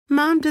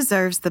Mom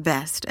deserves the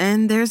best,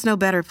 and there's no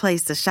better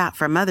place to shop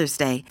for Mother's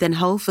Day than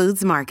Whole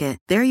Foods Market.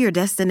 They're your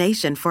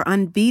destination for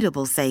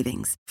unbeatable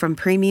savings, from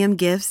premium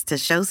gifts to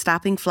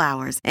show-stopping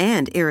flowers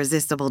and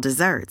irresistible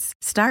desserts.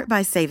 Start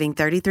by saving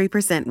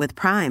 33% with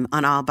Prime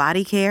on all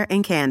body care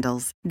and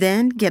candles.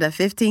 Then get a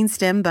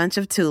 15-stem bunch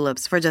of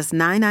tulips for just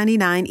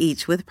 $9.99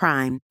 each with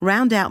Prime.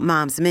 Round out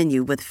Mom's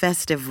menu with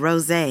festive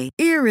rosé,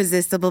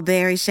 irresistible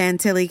berry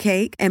chantilly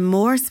cake, and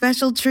more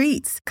special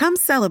treats. Come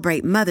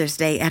celebrate Mother's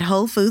Day at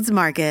Whole Foods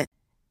Market.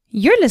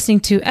 You're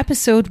listening to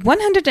episode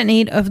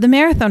 108 of the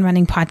Marathon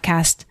Running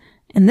Podcast.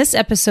 In this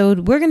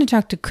episode, we're going to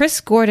talk to Chris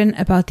Gordon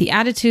about the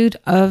attitude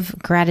of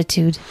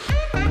gratitude.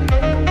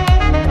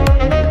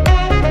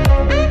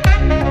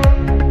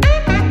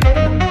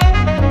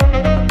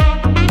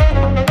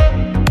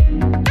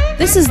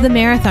 This is the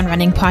Marathon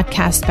Running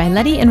Podcast by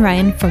Letty and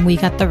Ryan from We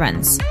Got the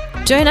Runs.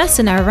 Join us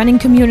in our running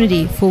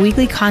community for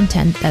weekly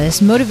content that is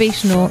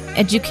motivational,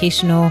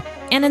 educational,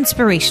 and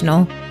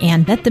inspirational,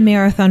 and let the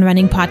Marathon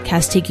Running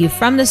Podcast take you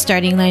from the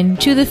starting line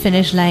to the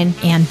finish line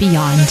and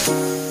beyond.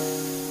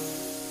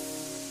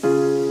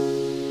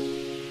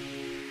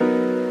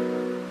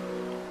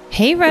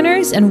 Hey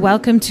runners, and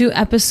welcome to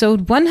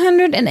episode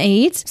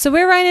 108. So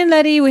we're Ryan and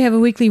Letty. We have a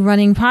weekly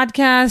running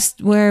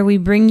podcast where we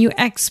bring you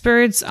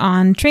experts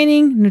on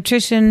training,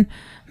 nutrition,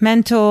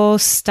 mental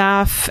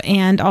stuff,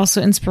 and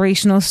also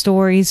inspirational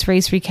stories,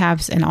 race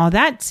recaps, and all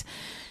that.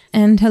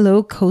 And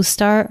hello,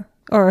 co-star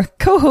or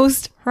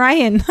co-host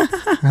Ryan.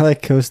 I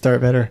like co-star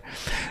better.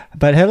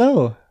 But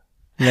hello,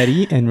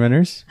 Letty and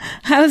runners.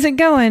 How's it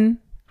going?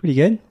 Pretty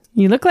good.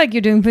 You look like you're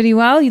doing pretty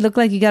well. You look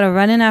like you got a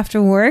run in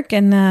after work,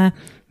 and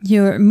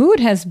your mood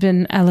has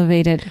been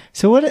elevated.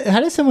 So how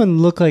does someone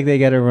look like they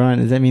got a run?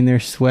 Does that mean they're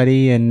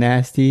sweaty and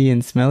nasty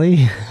and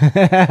smelly?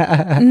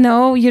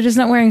 No, you're just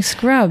not wearing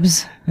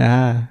scrubs.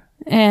 Ah.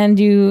 And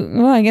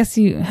I guess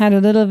you had a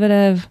little bit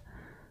of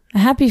a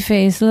happy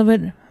face, a little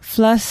bit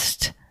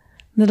flushed,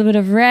 a little bit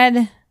of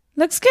red.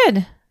 Looks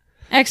good.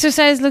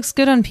 Exercise looks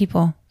good on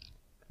people.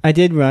 I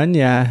did run.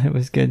 Yeah, it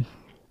was good.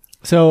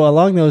 So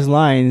along those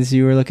lines,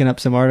 you were looking up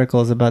some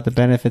articles about the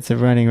benefits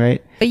of running,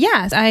 right? But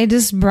yeah, I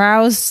just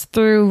browsed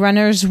through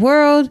Runner's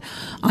World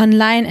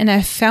online, and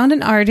I found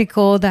an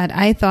article that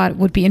I thought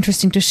would be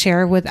interesting to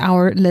share with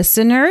our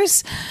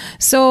listeners.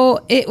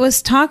 So it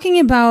was talking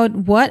about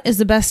what is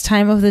the best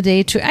time of the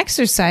day to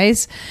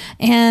exercise,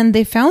 and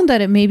they found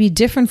that it may be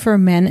different for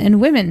men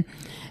and women.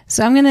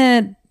 So I'm going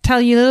to tell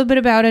you a little bit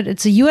about it.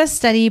 It's a U.S.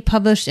 study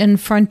published in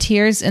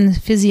Frontiers in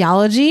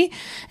Physiology,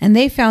 and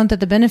they found that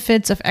the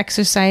benefits of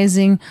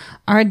exercising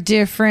are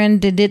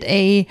different. They did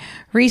a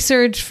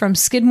research from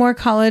Skidmore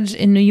College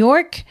in New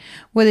York,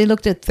 where they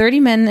looked at 30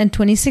 men and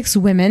 26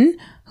 women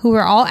who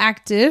were all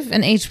active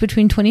and aged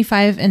between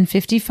 25 and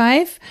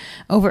 55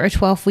 over a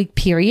 12-week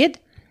period.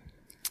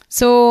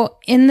 So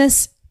in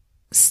this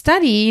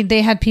study,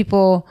 they had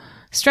people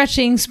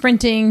stretching,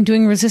 sprinting,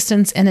 doing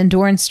resistance and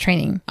endurance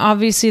training.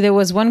 Obviously, there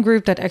was one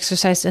group that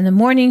exercised in the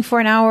morning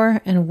for an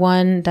hour and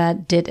one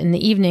that did in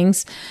the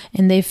evenings.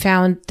 And they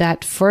found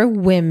that for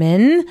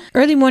women,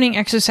 early morning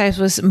exercise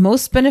was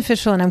most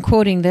beneficial, and I'm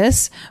quoting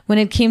this, when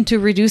it came to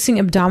reducing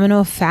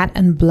abdominal fat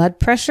and blood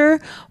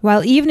pressure,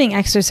 while evening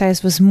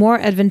exercise was more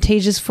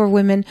advantageous for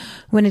women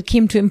when it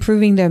came to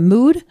improving their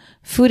mood,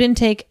 food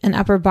intake, and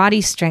upper body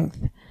strength.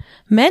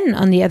 Men,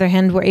 on the other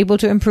hand, were able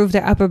to improve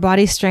their upper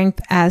body strength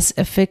as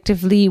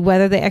effectively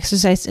whether they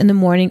exercised in the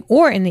morning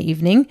or in the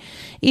evening.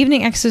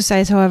 Evening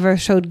exercise, however,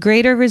 showed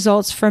greater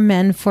results for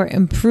men for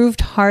improved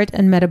heart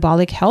and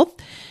metabolic health,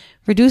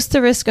 reduced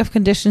the risk of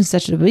conditions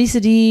such as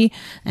obesity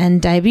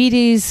and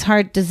diabetes,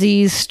 heart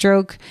disease,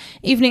 stroke.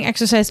 Evening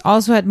exercise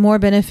also had more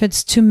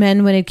benefits to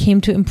men when it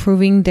came to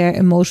improving their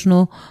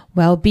emotional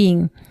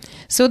well-being.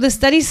 So the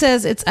study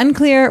says it's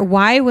unclear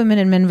why women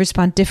and men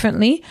respond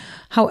differently.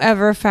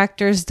 However,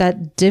 factors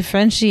that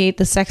differentiate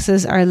the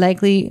sexes are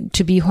likely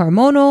to be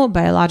hormonal,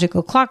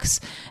 biological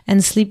clocks,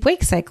 and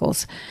sleep-wake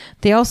cycles.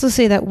 They also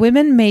say that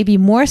women may be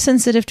more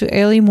sensitive to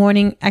early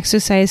morning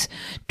exercise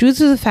due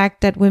to the fact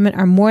that women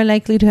are more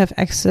likely to have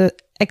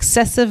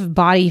excessive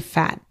body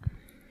fat.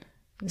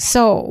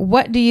 So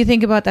what do you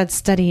think about that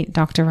study,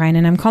 Dr. Ryan?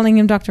 And I'm calling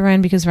him Dr.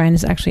 Ryan because Ryan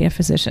is actually a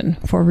physician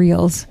for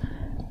reals.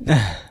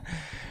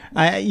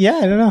 I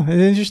don't know.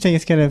 It's interesting.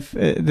 It's kind of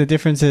the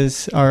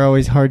differences are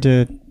always hard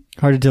to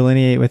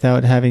delineate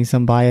without having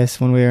some bias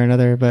one way or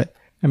another. But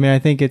I mean, I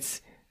think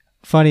it's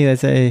funny,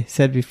 as I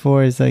said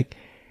before, is like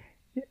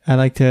I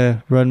like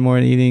to run more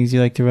in the evenings.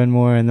 You like to run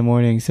more in the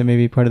morning. So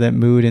maybe part of that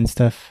mood and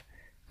stuff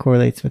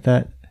correlates with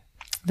that.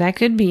 That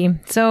could be.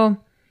 So,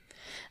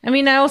 I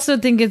mean, I also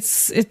think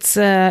it's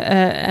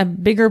a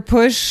bigger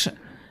push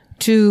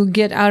to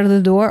get out of the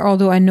door,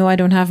 although I know I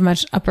don't have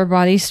much upper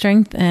body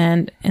strength.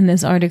 And in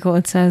this article,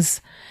 it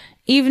says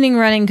evening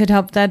running could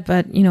help that.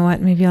 But you know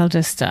what? Maybe I'll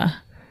just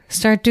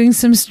start doing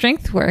some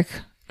strength work.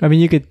 I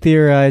mean, you could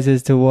theorize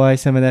as to why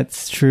some of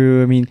that's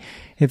true. I mean,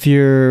 if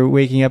you're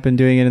waking up and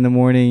doing it in the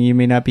morning, you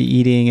may not be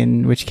eating,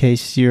 in which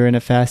case you're in a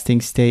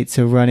fasting state.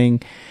 So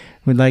running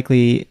would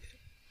likely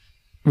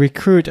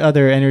recruit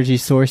other energy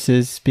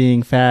sources,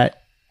 being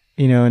fat,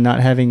 not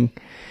having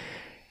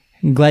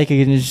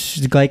glycogen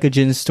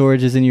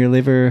storages in your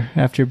liver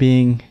after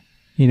being,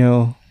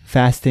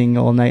 fasting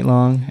all night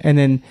long. And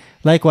then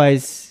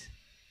likewise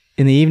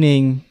in the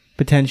evening,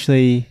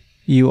 potentially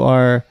you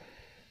are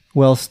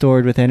well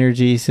stored with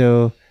energy.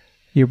 So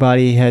your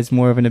body has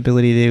more of an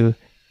ability to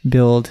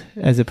build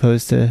as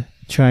opposed to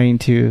trying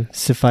to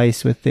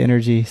suffice with the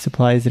energy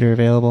supplies that are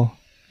available.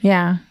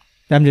 Yeah.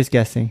 I'm just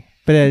guessing.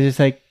 But it's just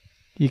like,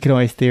 you can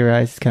always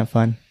theorize. It's kind of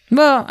fun.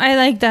 Well, I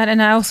like that.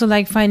 And I also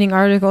like finding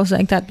articles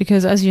like that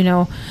because, as you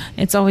know,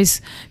 it's always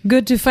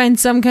good to find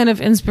some kind of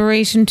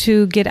inspiration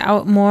to get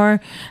out more.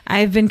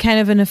 I've been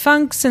kind of in a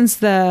funk since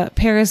the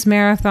Paris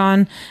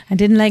Marathon. I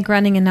didn't like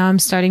running, and now I'm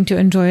starting to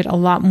enjoy it a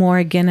lot more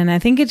again. And I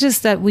think it's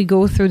just that we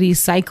go through these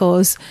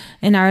cycles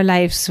in our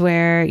lives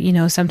where,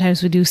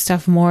 sometimes we do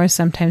stuff more,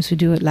 sometimes we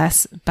do it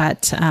less,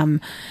 but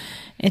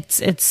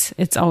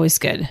it's always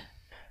good.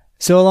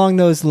 So along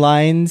those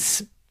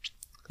lines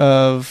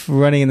of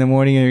running in the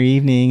morning or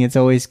evening, it's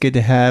always good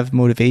to have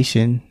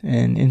motivation,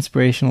 and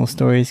inspirational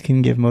stories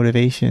can give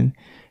motivation.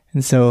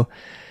 And so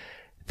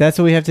that's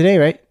what we have today,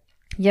 right?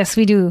 Yes,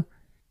 we do.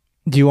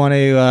 Do you want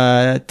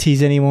to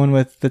tease anyone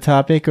with the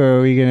topic, or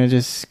are we going to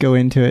just go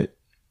into it?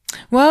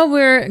 Well,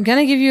 we're going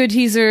to give you a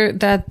teaser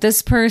that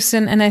this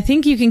person, and I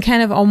think you can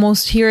kind of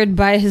almost hear it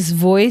by his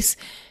voice,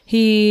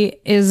 he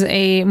is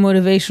a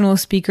motivational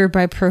speaker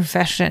by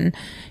profession.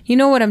 You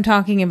know what I'm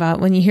talking about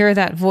when you hear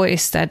that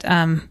voice that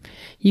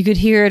you could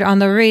hear it on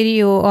the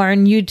radio or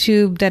on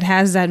YouTube that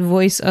has that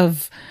voice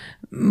of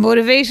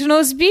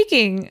motivational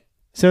speaking.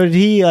 So did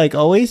he was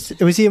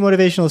he a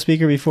motivational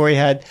speaker before he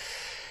had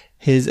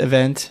his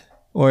event,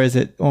 or is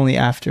it only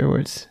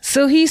afterwards?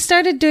 So he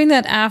started doing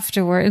that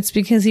afterwards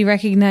because he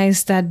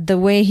recognized that the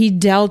way he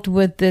dealt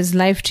with this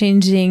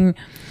life-changing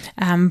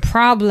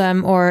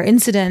problem or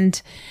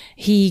incident,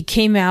 he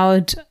came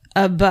out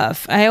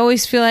above. I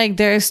always feel like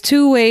there's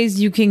two ways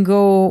you can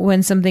go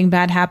when something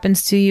bad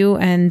happens to you,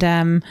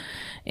 and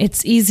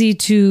it's easy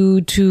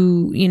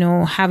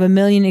to have a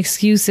million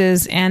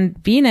excuses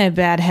and be in a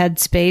bad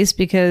headspace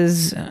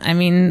because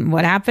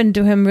what happened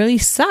to him really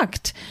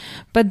sucked.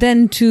 But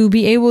then to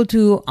be able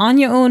to on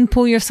your own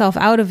pull yourself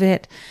out of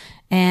it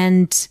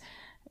and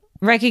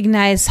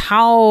recognize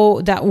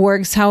how that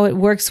works, how it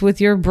works with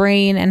your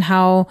brain, and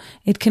how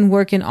it can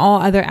work in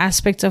all other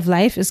aspects of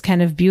life is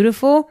kind of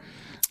beautiful.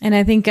 And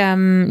I think, so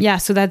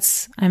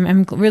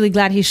I'm really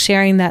glad he's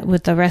sharing that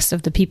with the rest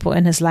of the people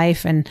in his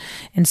life and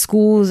in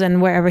schools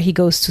and wherever he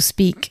goes to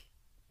speak.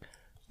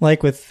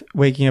 Like with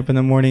waking up in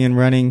the morning and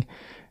running,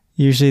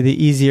 usually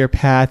the easier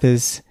path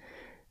is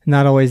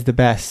not always the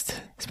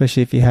best,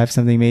 especially if you have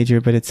something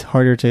major, but it's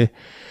harder to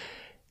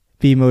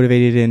be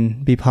motivated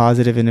and be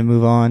positive and to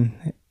move on.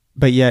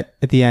 But yet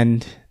at the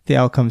end, the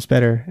outcome's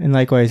better. And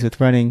likewise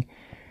with running,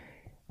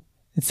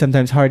 it's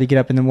sometimes hard to get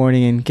up in the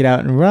morning and get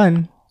out and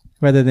run,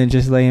 rather than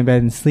just lay in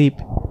bed and sleep.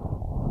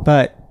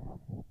 But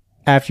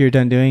after you're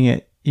done doing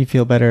it, you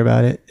feel better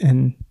about it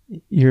and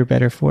you're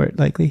better for it,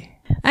 likely.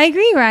 I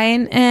agree,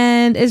 Ryan.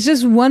 And it's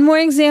just one more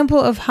example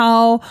of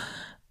how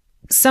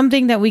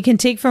something that we can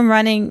take from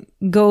running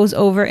goes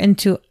over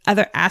into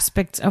other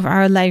aspects of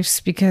our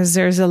lives, because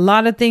there's a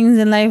lot of things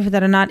in life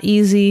that are not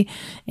easy.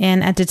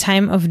 And at the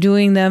time of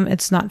doing them,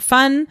 it's not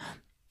fun.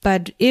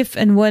 But if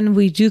and when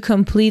we do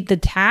complete the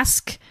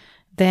task,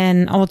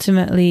 then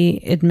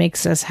ultimately it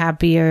makes us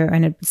happier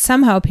and it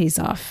somehow pays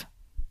off.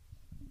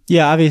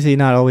 Yeah, obviously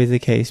not always the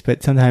case,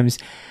 but sometimes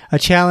a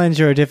challenge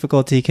or a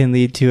difficulty can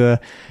lead to a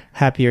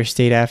happier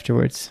state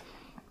afterwards.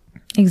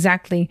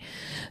 Exactly.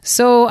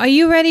 So are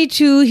you ready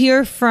to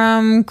hear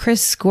from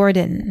Chris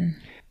Gordon?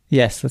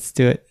 Yes, let's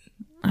do it.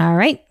 All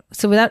right.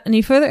 So without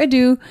any further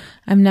ado,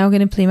 I'm now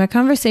going to play my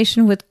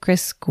conversation with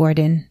Chris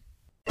Gordon.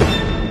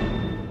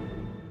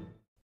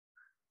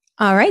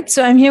 All right.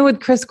 So I'm here with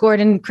Chris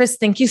Gordon. Chris,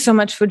 thank you so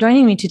much for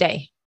joining me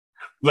today.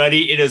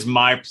 Letty, it is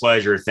my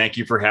pleasure. Thank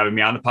you for having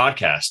me on the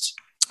podcast.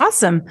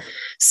 Awesome.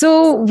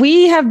 So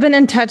we have been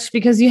in touch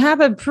because you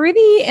have a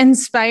pretty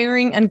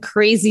inspiring and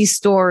crazy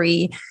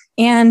story.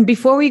 And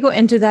before we go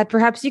into that,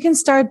 perhaps you can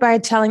start by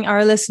telling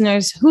our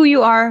listeners who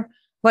you are,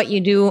 what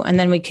you do, and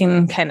then we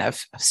can kind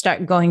of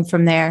start going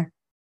from there.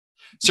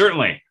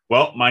 Certainly.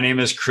 Well, my name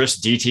is Chris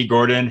D.T.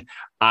 Gordon.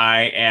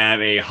 I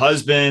am a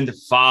husband,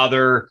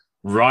 father,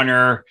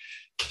 runner,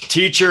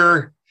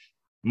 teacher,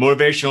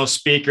 motivational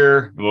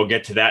speaker. And we'll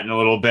get to that in a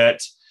little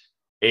bit.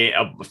 A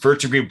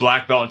first degree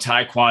black belt in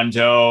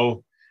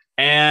Taekwondo.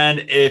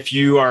 And if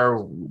you are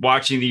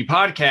watching the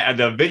podcast,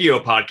 the video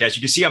podcast,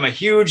 you can see I'm a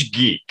huge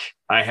geek.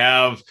 I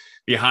have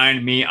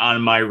behind me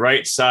on my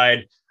right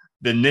side,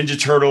 the Ninja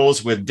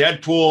Turtles with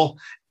Deadpool.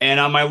 And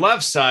on my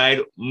left side,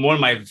 one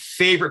of my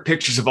favorite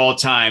pictures of all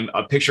time,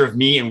 a picture of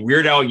me and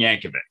Weird Al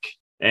Yankovic.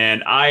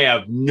 And I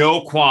have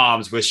no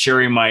qualms with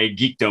sharing my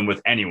geekdom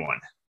with anyone.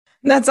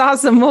 That's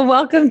awesome. Well,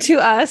 welcome to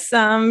us.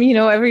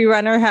 Every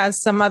runner has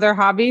some other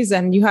hobbies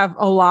and you have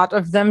a lot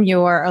of them.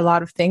 You are a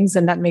lot of things,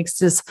 and that makes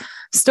this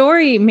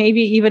story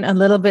maybe even a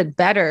little bit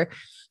better.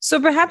 So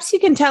perhaps you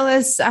can tell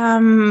us,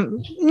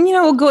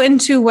 we'll go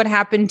into what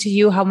happened to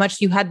you, how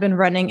much you had been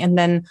running, and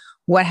then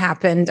what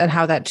happened and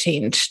how that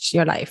changed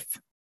your life.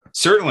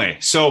 Certainly.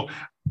 So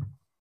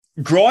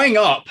growing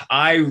up,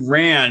 I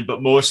ran,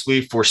 but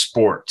mostly for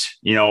sport,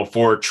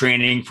 for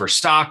training for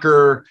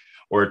soccer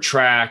or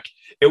track.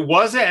 It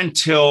wasn't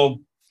until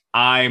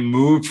I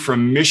moved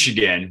from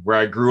Michigan, where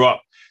I grew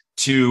up,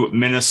 to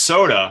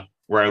Minnesota,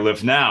 where I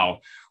live now,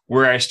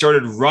 where I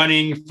started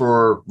running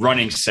for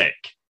running's sake.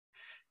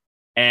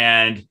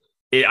 And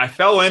I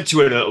fell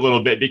into it a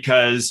little bit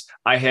because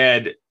I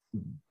had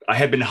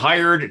been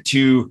hired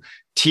to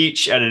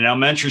teach at an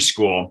elementary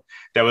school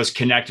that was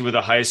connected with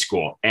a high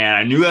school. And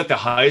I knew that the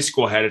high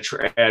school had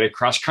a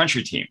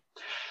cross-country team.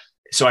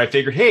 So I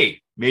figured,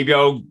 hey, maybe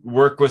I'll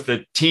work with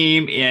the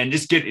team and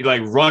just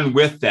run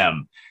with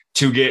them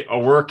to get a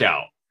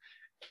workout.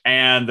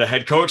 And the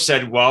head coach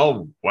said,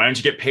 well, why don't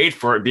you get paid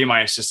for it? Be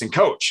my assistant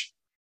coach.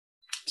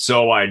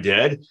 So I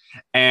did.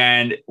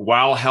 And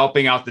while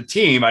helping out the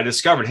team, I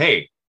discovered,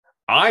 hey,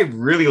 I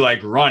really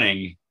like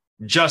running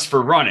just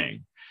for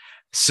running.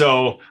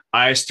 So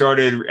I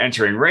started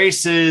entering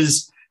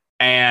races,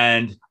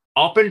 and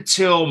up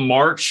until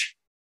March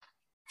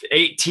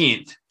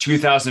 18th,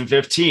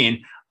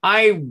 2015,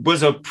 I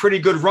was a pretty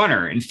good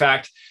runner. In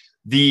fact,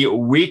 the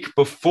week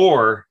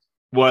before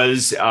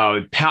was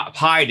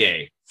Pi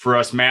Day for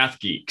us math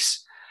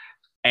geeks.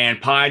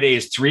 And Pi Day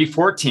is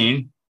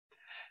 3:14.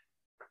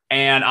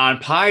 And on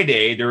Pi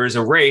Day, there is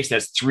a race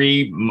that's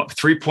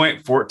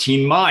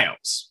 3.14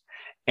 miles.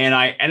 And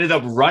I ended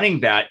up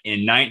running that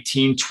in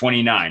 19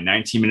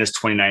 minutes,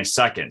 29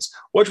 seconds,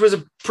 which was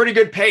a pretty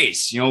good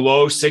pace,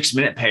 low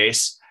 6-minute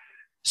pace.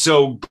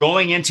 So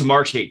going into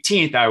March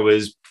 18th, I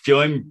was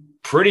feeling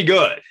pretty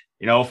good,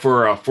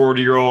 for a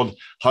 40-year-old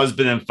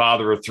husband and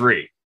father of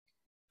 3.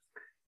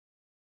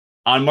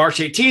 On March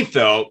 18th,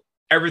 though,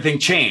 everything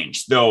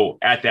changed, though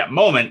at that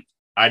moment,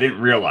 I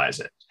didn't realize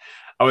it.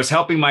 I was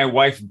helping my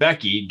wife,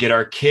 Becky, get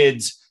our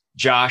kids,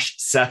 Josh,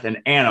 Seth,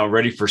 and Anna,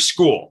 ready for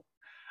school.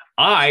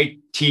 I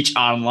teach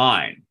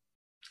online.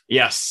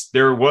 Yes,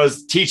 there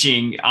was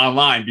teaching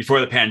online before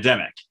the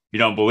pandemic. You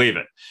don't believe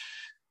it.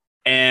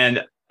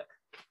 And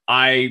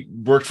I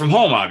worked from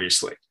home,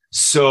 obviously.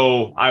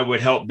 So I would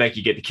help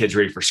Becky get the kids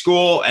ready for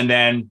school and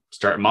then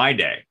start my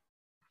day.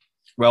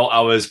 Well,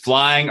 I was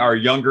flying our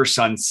younger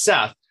son,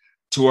 Seth,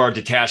 to our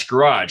detached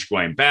garage,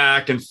 going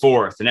back and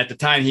forth. And at the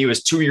time, he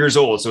was 2 years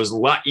old. So it was a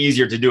lot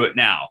easier to do it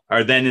now,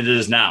 or than it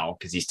is now,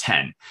 because he's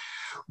 10.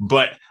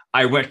 But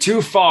I went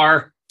too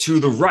far to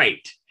the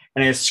right,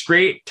 and I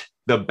scraped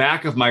the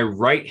back of my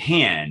right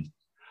hand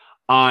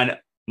on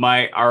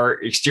our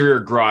exterior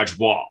garage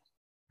wall.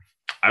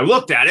 I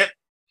looked at it,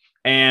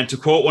 and to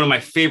quote one of my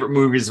favorite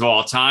movies of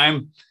all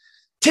time,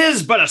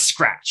 "'Tis but a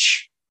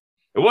scratch."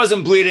 It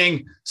wasn't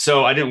bleeding,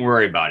 so I didn't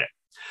worry about it.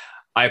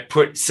 I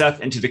put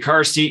Seth into the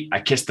car seat. I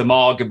kissed them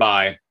all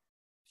goodbye.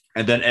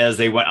 And then as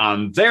they went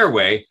on their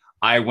way,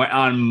 I went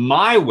on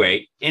my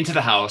way into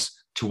the house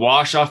to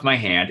wash off my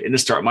hand and to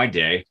start my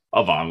day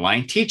of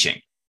online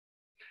teaching.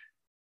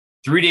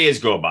 3 days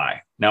go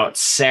by. Now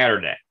it's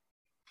Saturday.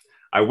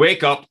 I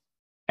wake up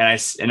and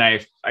I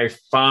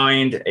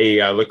find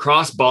a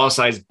lacrosse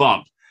ball-sized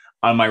bump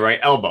on my right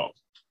elbow.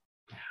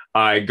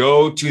 I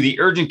go to the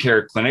urgent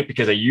care clinic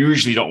because I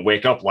usually don't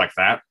wake up like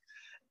that.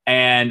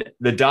 And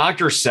the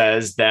doctor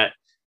says that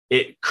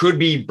it could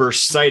be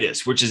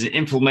bursitis, which is an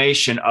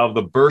inflammation of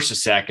the bursa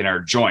sac in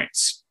our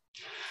joints.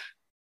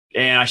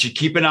 And I should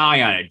keep an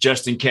eye on it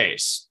just in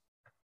case.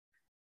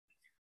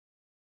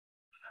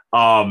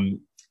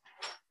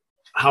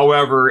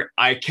 However,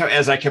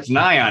 as I kept an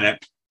eye on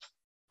it,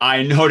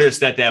 I noticed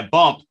that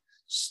bump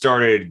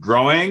started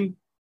growing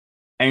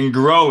and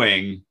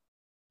growing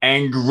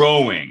and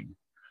growing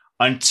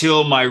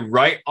until my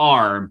right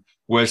arm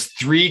was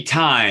 3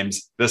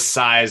 times the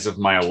size of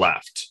my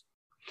left.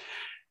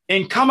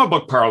 In comic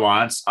book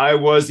parlance, I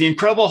was the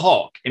Incredible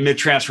Hulk in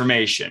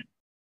mid-transformation.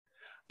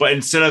 But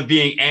instead of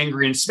being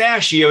angry and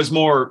smashy, I was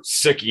more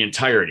sicky and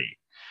tiredy.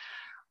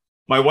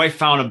 My wife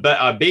found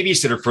a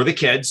babysitter for the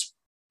kids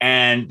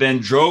and then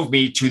drove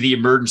me to the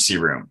emergency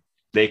room.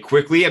 They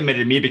quickly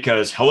admitted me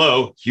because,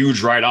 hello,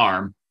 huge right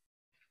arm.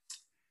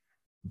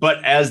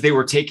 But as they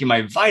were taking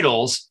my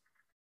vitals,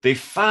 they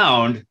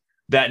found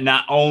that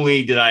not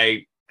only did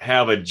I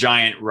have a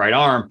giant right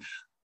arm,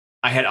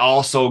 I had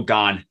also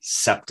gone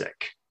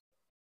septic.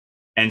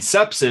 And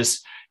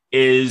sepsis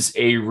is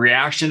a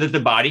reaction that the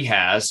body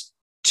has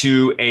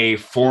to a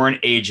foreign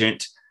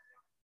agent.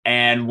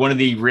 And one of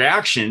the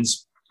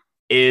reactions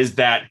is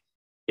that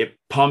it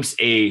pumps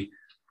a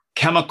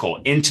chemical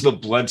into the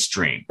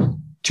bloodstream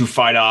to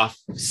fight off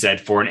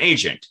said foreign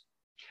agent.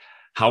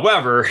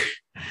 However,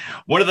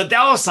 one of the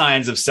dollar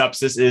signs of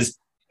sepsis is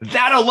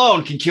that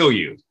alone can kill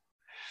you.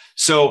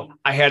 So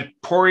I had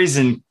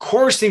poison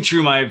coursing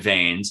through my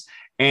veins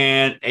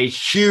and a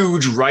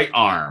huge right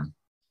arm.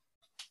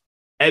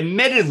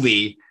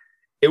 Admittedly,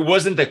 it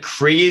wasn't the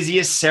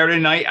craziest Saturday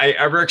night I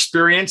ever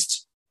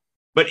experienced,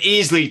 but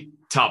easily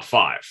top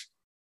 5.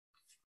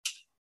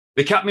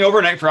 They kept me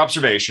overnight for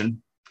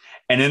observation.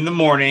 And in the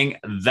morning,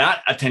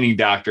 that attending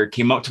doctor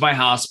came up to my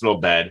hospital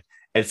bed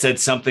and said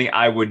something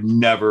I would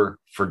never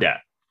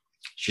forget.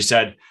 She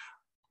said,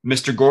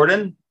 "Mr.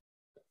 Gordon,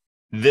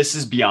 this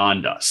is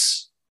beyond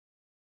us.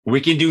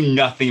 We can do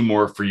nothing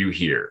more for you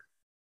here.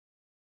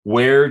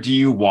 Where do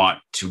you want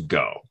to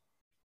go?"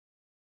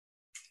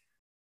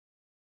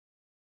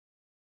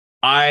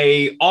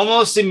 I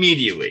almost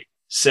immediately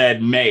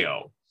said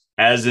Mayo,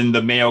 as in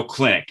the Mayo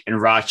Clinic in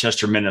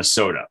Rochester,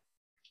 Minnesota.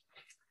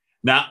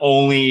 Not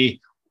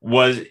only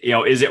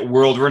is it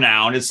world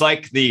renowned, it's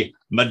like the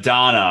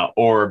Madonna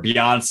or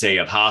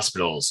Beyonce of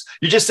hospitals.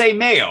 You just say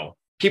Mayo,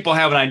 people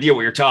have an idea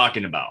what you're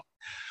talking about.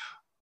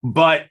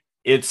 But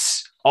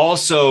it's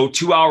also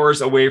 2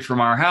 hours away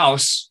from our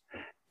house,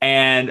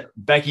 and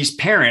Becky's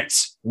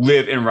parents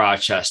live in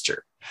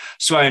Rochester.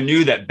 So I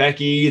knew that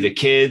Becky, the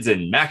kids,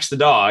 and Max the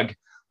dog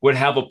would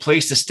have a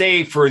place to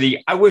stay for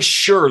I was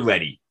sure,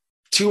 Letty,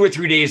 2 or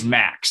 3 days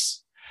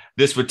max.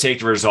 This would take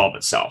to resolve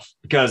itself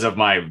because of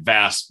my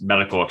vast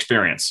medical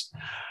experience.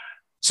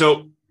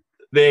 So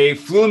they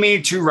flew me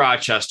to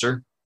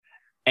Rochester,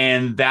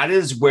 and that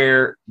is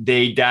where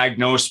they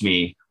diagnosed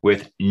me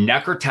with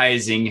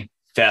necrotizing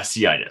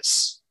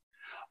fasciitis,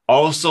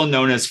 also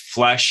known as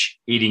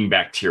flesh-eating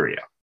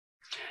bacteria.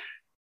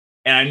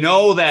 And I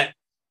know that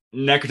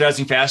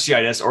necrotizing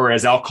fasciitis, or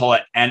as I'll call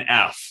it,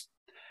 NF,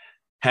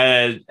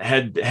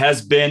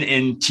 has been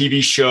in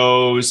TV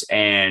shows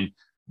and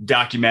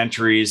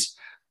documentaries,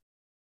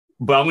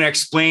 but I'm going to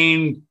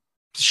explain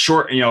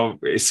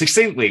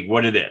succinctly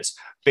what it is.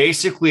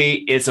 Basically,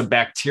 it's a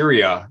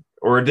bacteria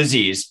or a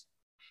disease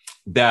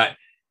that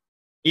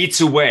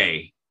eats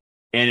away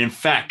and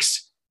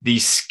infects the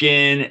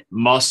skin,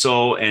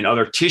 muscle, and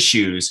other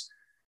tissues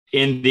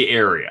in the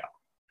area.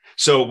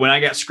 So when I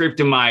got scraped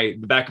in the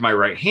back of my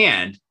right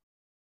hand,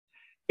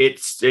 it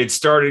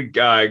started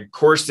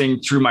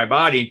coursing through my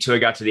body until it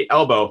got to the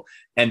elbow,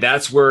 and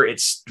that's where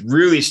it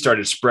really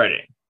started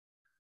spreading.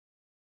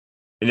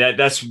 And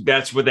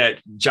that's what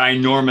that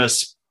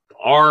ginormous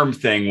arm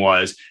thing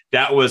was.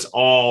 That was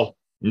all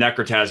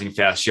necrotizing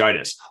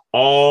fasciitis.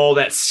 All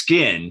that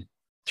skin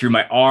through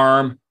my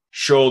arm,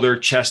 shoulder,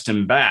 chest,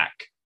 and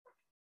back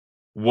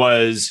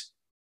was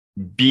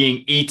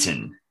being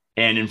eaten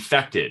and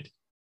infected.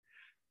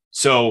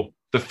 So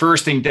the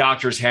first thing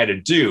doctors had to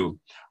do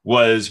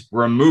was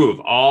remove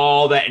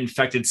all that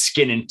infected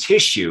skin and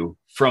tissue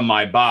from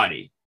my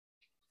body.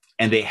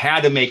 And they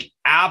had to make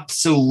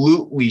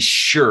absolutely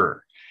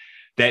sure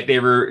that they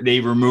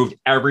removed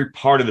every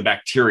part of the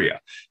bacteria,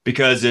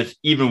 because if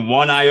even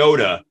one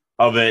iota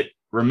of it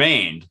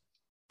remained,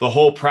 the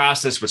whole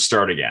process would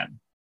start again.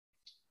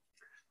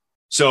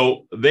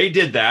 So they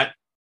did that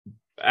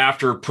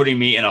after putting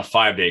me in a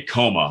 5-day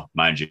coma,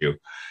 mind you.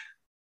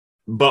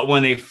 But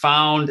when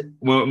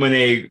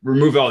they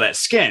removed all that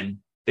skin,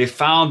 they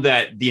found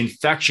that the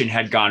infection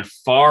had gone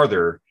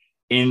farther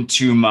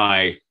into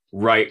my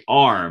right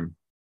arm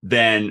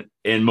than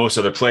in most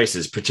other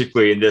places,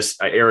 particularly in this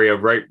area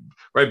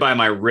right by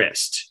my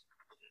wrist.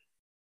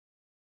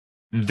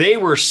 They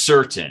were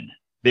certain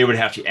they would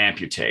have to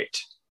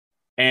amputate.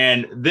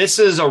 And this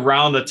is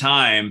around the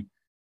time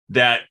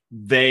that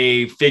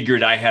they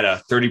figured I had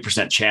a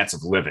 30% chance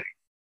of living.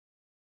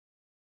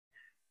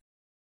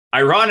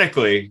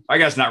 Ironically, I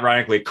guess not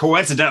ironically,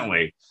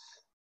 coincidentally,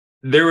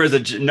 there was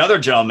another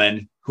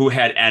gentleman who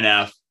had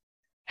NF,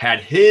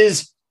 had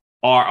his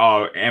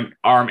arm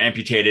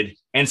amputated,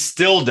 and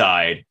still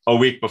died a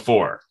week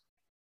before.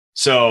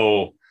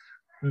 So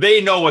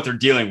they know what they're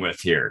dealing with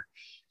here,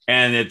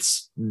 and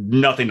it's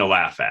nothing to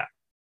laugh at.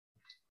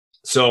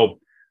 So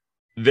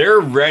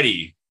they're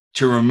ready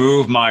to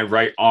remove my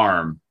right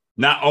arm,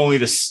 not only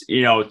to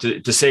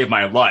save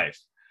my life,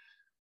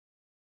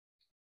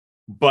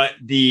 but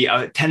the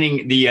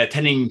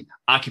attending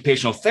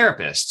occupational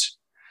therapist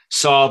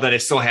saw that I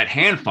still had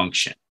hand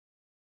function.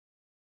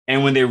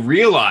 And when they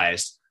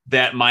realized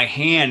that my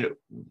hand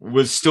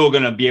was still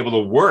going to be able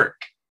to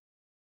work,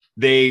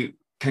 they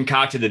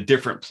concocted a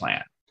different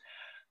plan.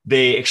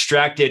 They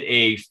extracted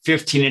a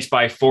 15-inch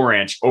by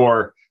 4-inch,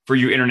 or for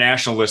you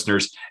international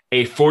listeners,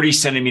 a 40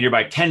 centimeter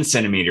by 10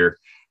 centimeter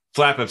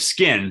flap of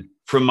skin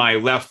from my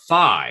left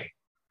thigh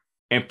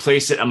and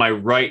placed it on my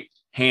right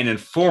hand and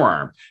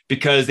forearm,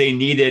 because they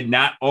needed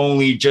not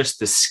only just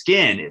the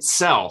skin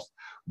itself,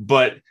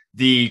 but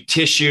the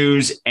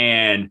tissues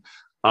and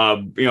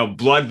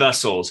blood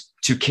vessels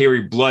to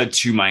carry blood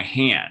to my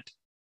hand.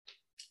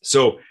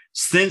 So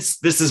since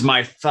this is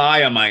my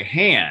thigh on my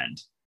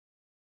hand,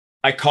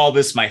 I call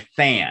this my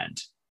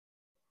thand,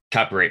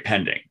 copyright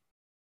pending.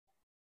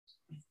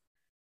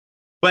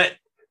 But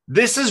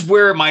this is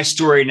where my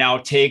story now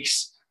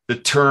takes the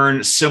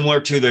turn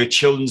similar to the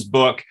children's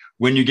book,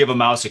 When You Give a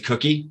Mouse a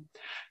Cookie,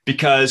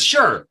 because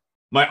sure,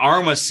 my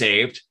arm was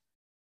saved,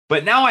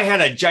 but now I had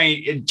a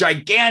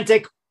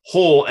gigantic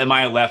hole in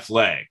my left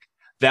leg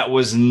that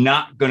was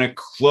not going to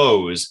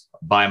close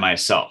by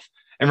myself.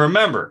 And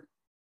remember,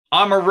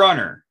 I'm a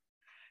runner,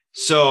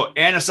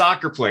 and a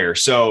soccer player,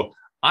 so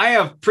I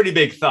have pretty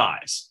big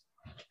thighs.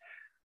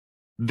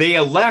 they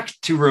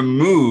elect to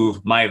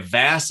remove my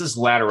vastus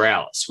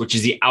lateralis, which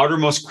is the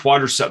outermost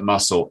quadricep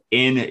muscle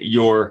in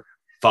your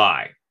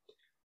thigh.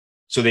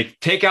 So they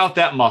take out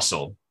that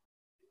muscle.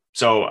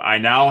 So I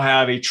now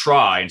have a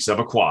tri instead of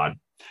a quad,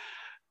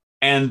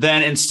 and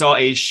then install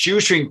a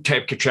shoestring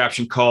type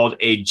contraption called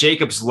a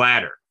Jacob's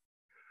ladder,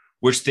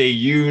 which they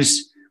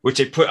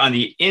put on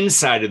the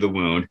inside of the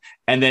wound.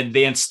 And then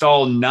they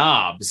install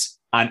knobs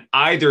on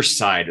either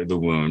side of the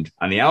wound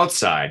on the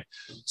outside,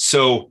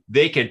 so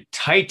they could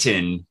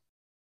tighten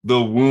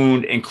the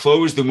wound and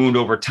close the wound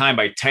over time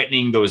by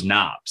tightening those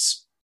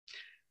knobs.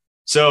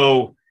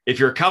 So if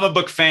you're a comic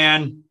book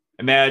fan,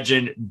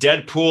 imagine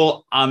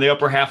Deadpool on the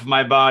upper half of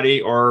my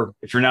body, or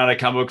if you're not a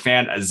comic book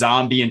fan, a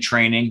zombie in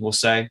training, we'll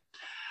say.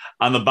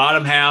 On the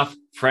bottom half,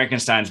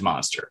 Frankenstein's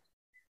monster.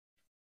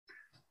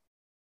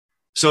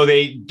 So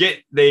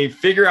they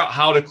figure out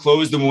how to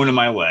close the wound in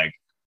my leg.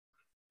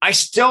 I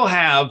still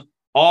have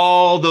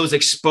all those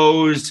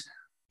exposed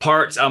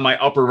parts on my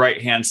upper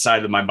right-hand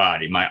side of my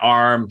body, my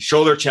arm,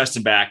 shoulder, chest,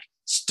 and back,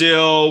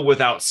 still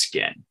without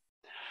skin.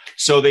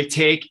 So they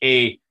take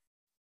a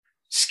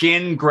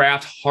skin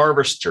graft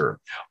harvester,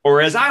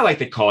 or as I like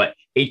to call it,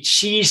 a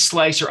cheese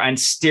slicer on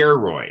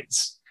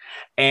steroids.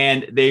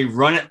 And they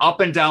run it up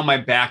and down my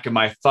back and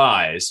my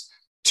thighs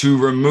to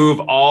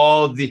remove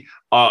all the,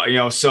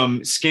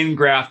 some skin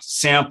graft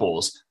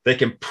samples they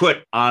can put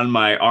on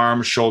my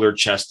arm, shoulder,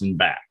 chest, and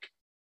back.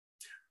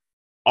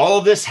 All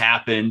of this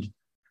happened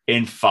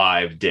in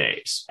 5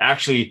 days.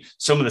 Actually,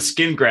 some of the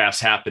skin grafts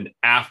happened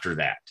after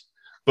that,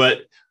 but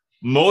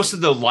most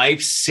of the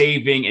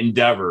life-saving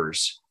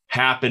endeavors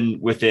happen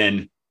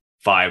within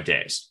 5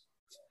 days.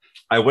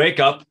 I wake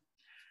up,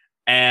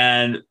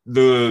 and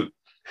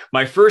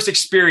my first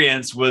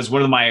experience was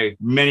one of my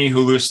many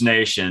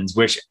hallucinations,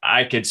 which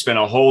I could spend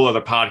a whole other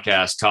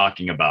podcast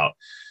talking about.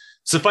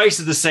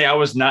 Suffice it to say, I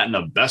was not in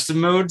the best of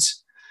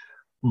moods,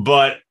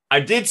 but I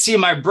did see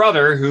my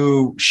brother,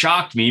 who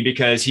shocked me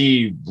because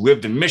he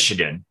lived in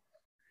Michigan.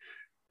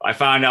 I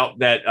found out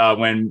that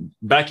when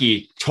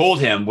Becky told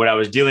him what I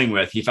was dealing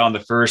with, he found the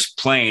first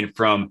plane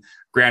from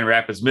Grand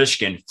Rapids,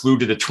 Michigan, flew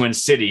to the Twin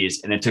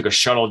Cities, and then took a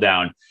shuttle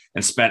down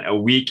and spent a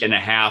week and a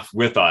half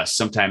with us,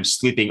 sometimes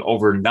sleeping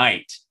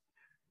overnight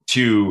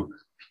to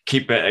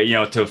keep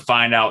it, to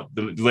find out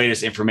the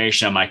latest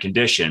information on my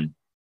condition.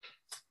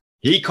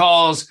 He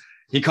called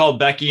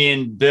Becky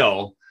and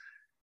Bill,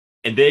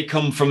 and they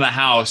come from the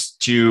house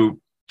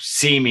to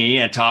see me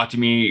and talk to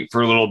me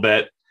for a little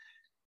bit.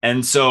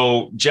 And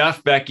so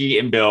Jeff, Becky,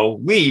 and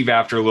Bill leave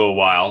after a little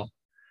while.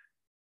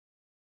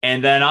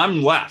 And then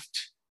I'm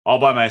left all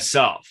by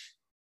myself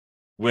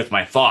with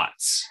my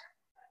thoughts.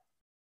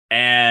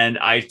 And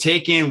I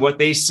take in what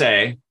they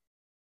say.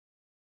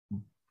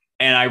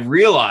 And I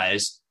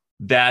realize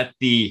that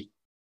the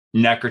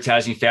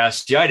necrotizing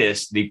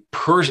fasciitis, the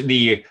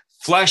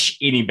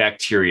flesh-eating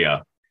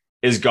bacteria,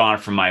 is gone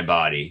from my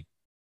body.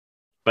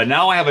 But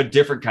now I have a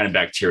different kind of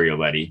bacteria,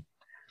 Letty.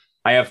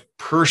 I have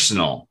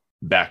personal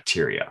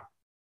bacteria.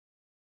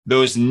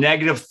 Those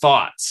negative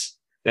thoughts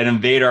that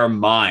invade our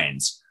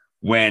minds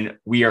when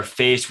we are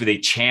faced with a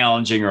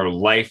challenging or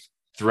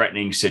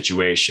life-threatening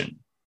situation.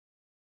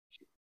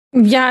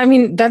 Yeah, I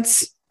mean,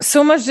 that's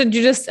so much that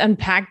you just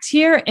unpacked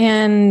here.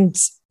 And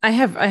I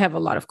have a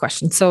lot of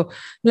questions. So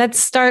let's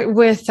start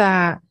with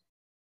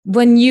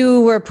when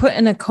you were put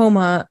in a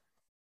coma,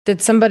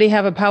 did somebody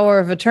have a power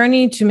of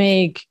attorney to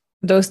make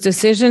those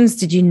decisions?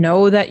 Did you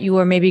know that you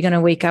were maybe going to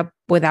wake up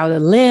without a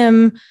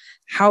limb?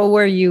 How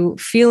were you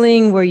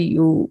feeling? Were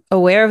you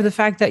aware of the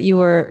fact that you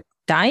were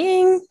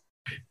dying?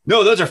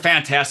 No, those are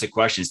fantastic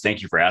questions.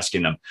 Thank you for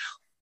asking them.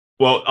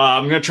 Well,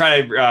 I'm going to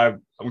try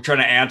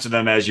to answer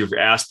them as you've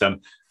asked them.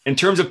 In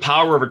terms of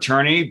power of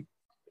attorney,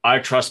 I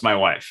trust my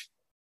wife.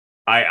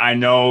 I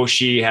know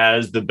she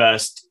has the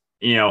best,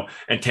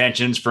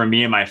 intentions for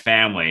me and my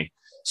family.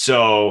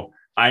 So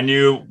I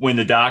knew when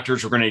the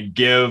doctors were going to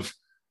give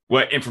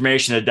what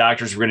information the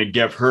doctors were going to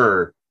give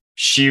her,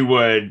 she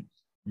would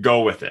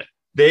go with it.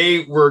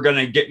 They were going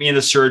to get me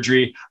into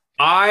surgery.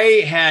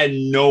 I had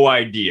no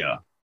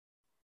idea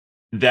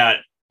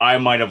that I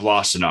might have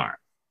lost an arm.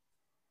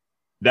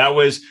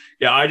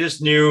 I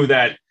just knew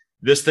that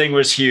this thing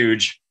was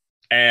huge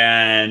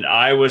and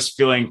I was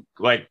feeling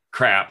like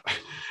crap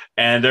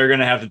and they're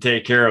going to have to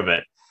take care of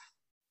it.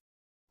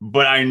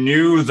 But I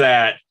knew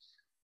that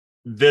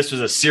this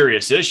was a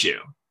serious issue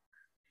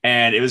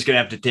and it was going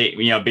to have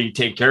to be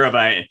taken care of.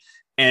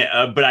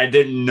 But I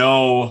didn't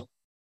know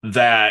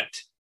that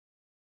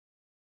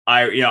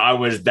I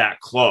was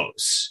that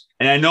close.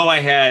 And I know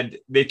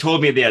they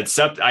told me I had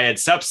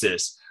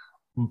sepsis,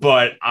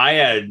 but I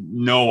had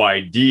no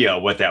idea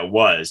what that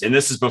was. And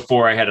this is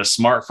before I had a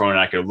smartphone and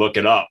I could look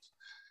it up.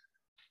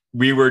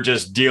 We were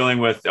just dealing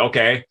with,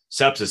 okay,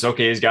 sepsis.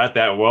 Okay, he's got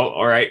that. Well,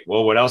 all right.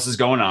 Well, what else is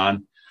going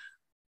on?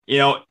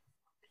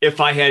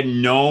 If I had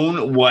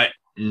known what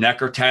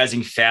necrotizing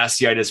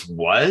fasciitis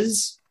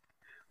was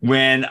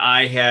when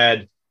I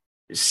had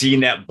seen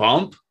that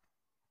bump,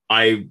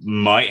 I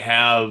might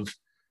have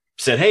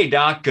said, hey,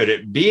 doc, could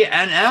it be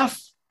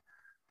NF?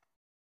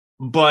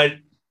 But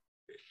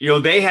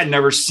they had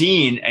never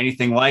seen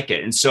anything like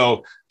it. And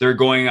so they're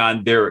going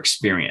on their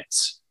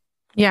experience.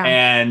 Yeah.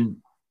 And,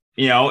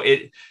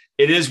 it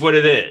is what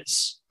it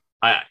is.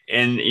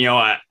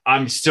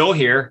 I'm still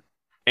here.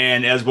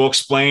 And as I'll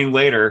explain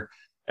later,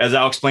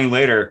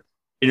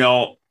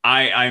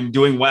 I'm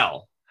doing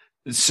well.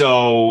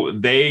 So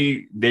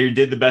they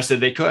did the best that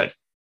they could.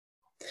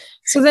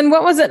 So then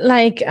what was it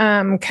like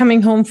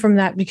coming home from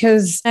that?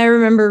 Because I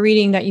remember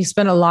reading that you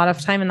spent a lot of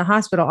time in the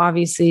hospital,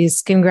 obviously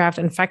skin graft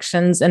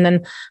infections. And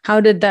then how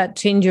did that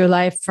change your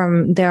life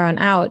from there on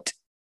out?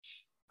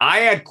 I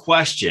had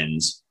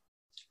questions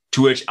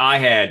to which I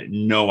had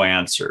no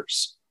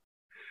answers.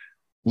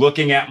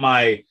 Looking at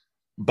my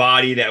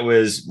body that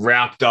was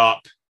wrapped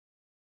up,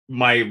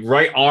 my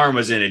right arm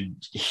was in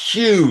a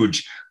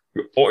huge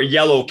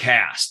yellow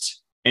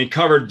cast and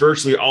covered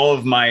virtually all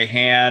of my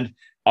hand,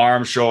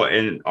 arm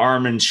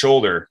and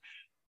shoulder.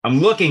 I'm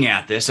looking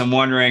at this. I'm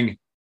wondering,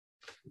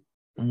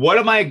 what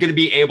am I going to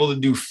be able to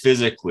do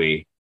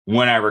physically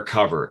when I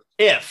recover,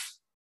 if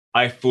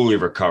I fully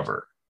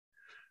recover?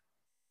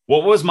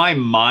 What was my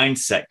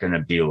mindset going to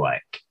be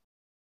like?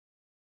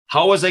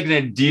 How was I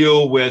going to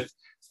deal with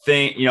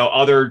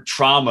other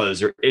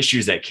traumas or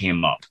issues that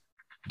came up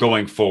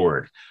going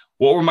forward?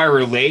 What were my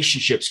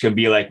relationships going to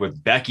be like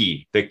with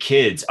Becky, the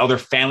kids, other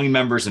family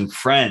members and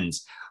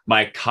friends,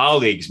 my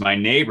colleagues, my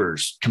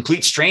neighbors,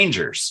 complete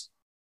strangers?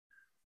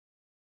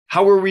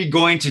 How are we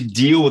going to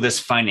deal with this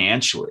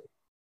financially?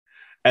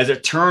 As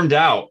it turned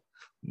out,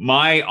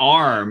 my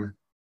arm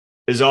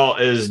is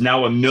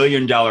now $1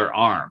 million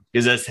arm,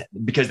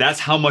 because that's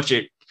how much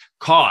it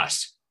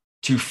costs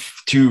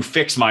to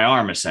fix my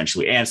arm,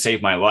 essentially, and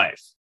save my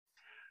life.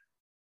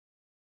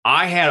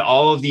 I had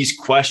all of these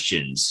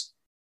questions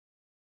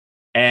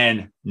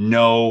and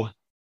no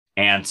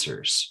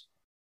answers.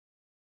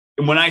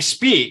 And when I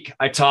speak,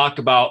 I talk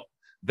about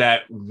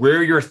that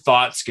where your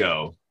thoughts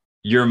go,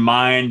 your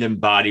mind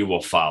and body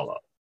will follow.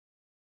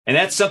 And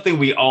that's something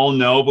we all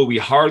know, but we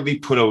hardly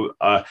put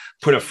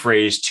a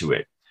phrase to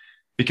it.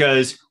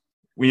 Because,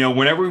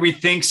 whenever we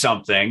think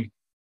something,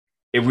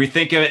 if we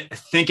think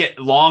it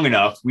long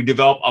enough, we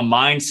develop a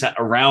mindset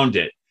around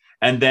it.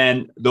 And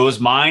then those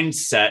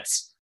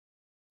mindsets,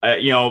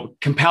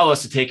 compel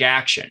us to take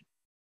action.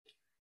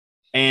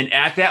 And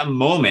at that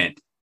moment,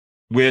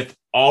 with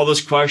all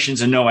those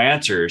questions and no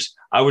answers,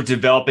 I was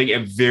developing a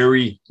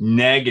very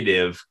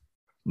negative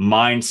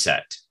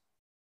mindset.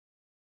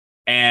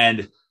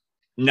 And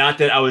not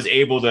that I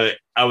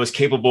was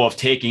capable of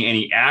taking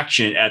any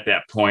action at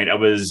that point. I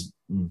was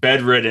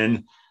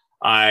bedridden.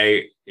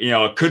 I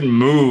couldn't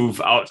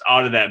move out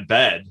of that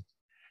bed.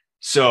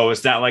 So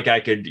it's not like I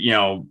could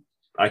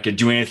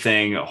do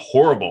anything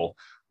horrible,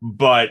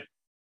 but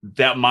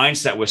that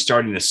mindset was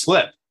starting to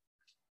slip.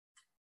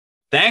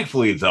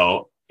 Thankfully,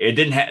 though, it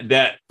didn't have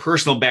that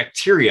personal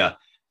bacteria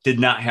did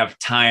not have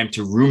time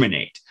to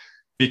ruminate,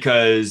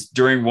 because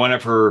during one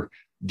of her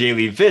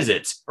daily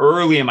visits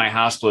early in my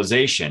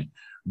hospitalization,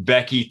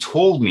 Becky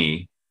told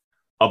me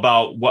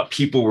about what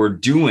people were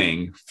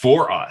doing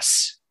for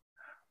us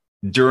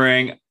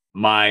during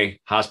my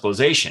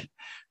hospitalization.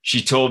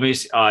 She told me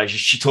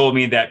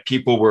that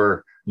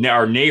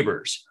our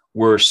neighbors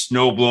were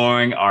snow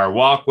blowing our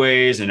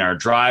walkways and our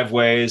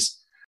driveways.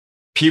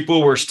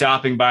 People were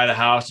stopping by the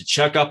house to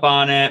check up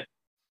on it,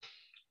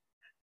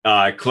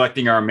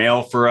 collecting our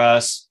mail for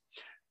us.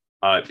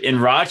 In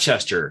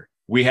Rochester,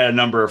 we had a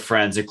number of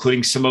friends,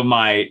 including some of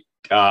my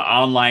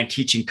online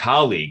teaching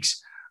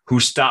colleagues, who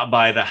stopped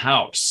by the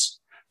house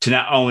to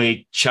not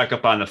only check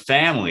up on the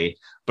family,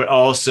 but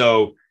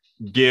also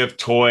give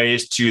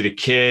toys to the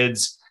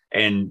kids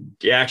and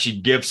actually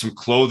give some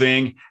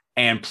clothing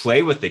and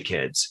play with the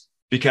kids.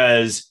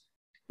 Because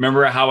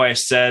remember how I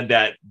said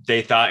that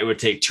they thought it would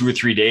take 2 or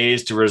 3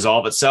 days to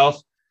resolve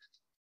itself?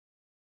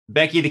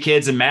 Becky, the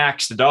kids, and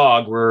Max, the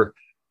dog, were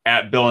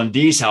at Bill and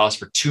Dee's house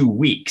for 2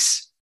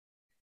 weeks,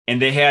 and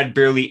they had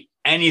barely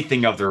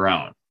anything of their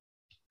own.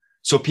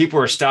 So people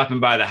were stopping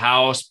by the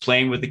house,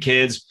 playing with the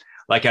kids.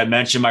 Like I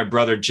mentioned, my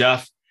brother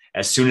Jeff,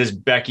 as soon as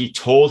Becky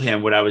told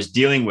him what I was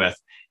dealing with,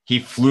 he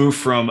flew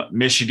from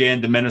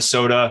Michigan to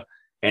Minnesota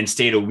and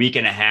stayed a week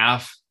and a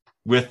half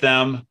with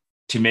them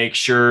to make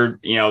sure,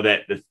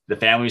 that the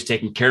family was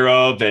taken care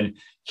of. And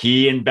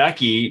he and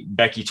Becky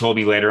told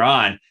me later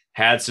on,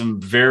 had some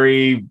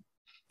very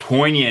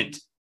poignant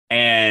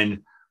and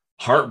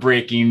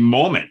heartbreaking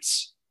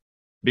moments,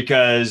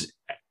 because,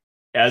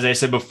 as I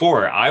said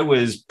before, I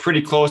was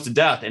pretty close to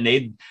death, and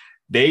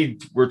they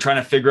were trying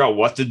to figure out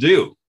what to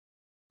do.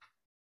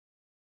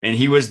 And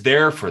he was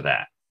there for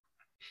that.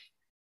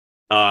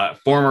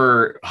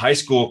 Former high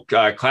school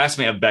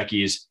classmate of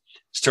Becky's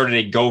started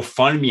a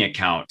GoFundMe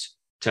account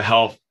to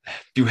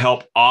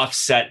help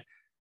offset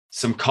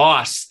some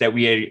costs that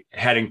we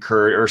had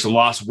incurred, or some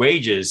lost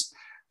wages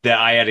that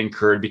I had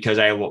incurred because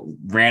I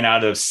ran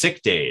out of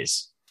sick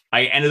days.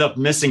 I ended up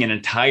missing an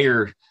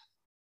entire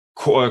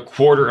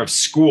quarter of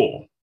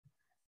school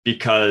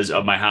because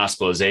of my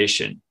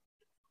hospitalization.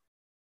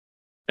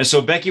 And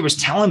so Becky was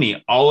telling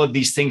me all of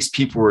these things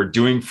people were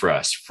doing for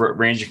us,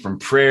 ranging from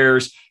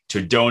prayers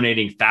to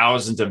donating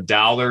thousands of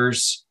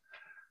dollars.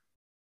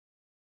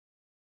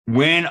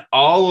 When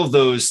all of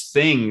those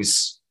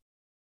things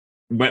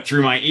went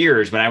through my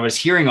ears, when I was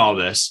hearing all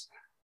this,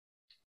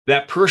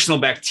 that personal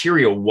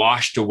bacteria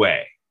washed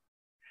away.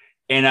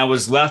 And I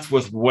was left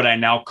with what I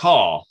now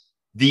call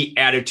the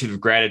attitude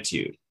of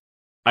gratitude.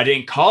 I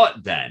didn't call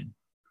it then.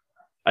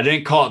 I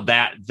didn't call it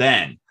that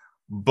then,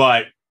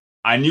 but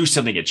I knew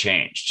something had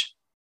changed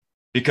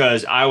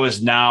because I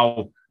was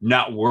now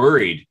not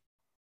worried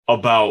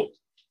about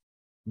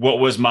what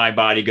was my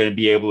body going to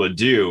be able to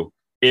do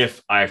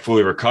if I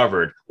fully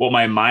recovered, what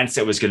my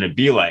mindset was going to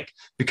be like,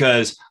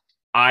 because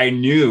I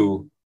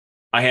knew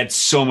I had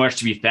so much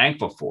to be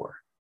thankful for.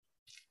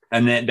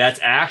 And then that's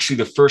actually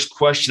the first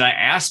question I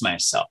asked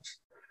myself.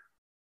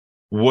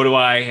 What do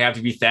I have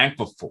to be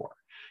thankful for?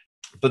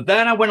 But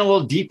then I went a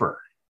little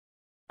deeper.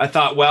 I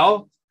thought,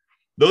 well,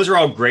 those are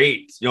all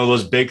great.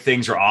 Those big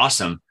things are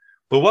awesome.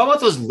 But what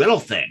about those little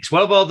things?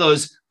 What about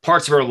those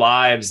parts of our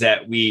lives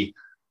that we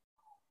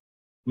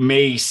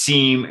may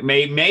seem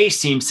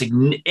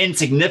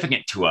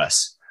insignificant to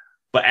us,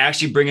 but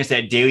actually bring us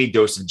that daily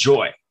dose of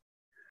joy?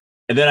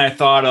 And then I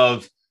thought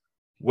of,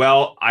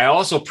 well, I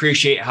also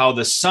appreciate how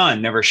the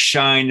sun never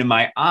shined in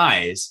my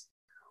eyes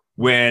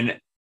when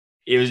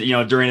it was,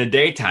 during the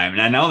daytime.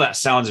 And I know that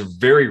sounds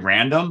very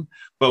random,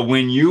 but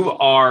when you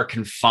are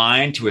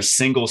confined to a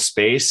single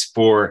space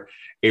for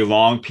a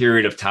long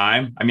period of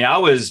time, I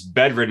was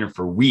bedridden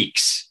for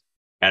weeks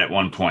at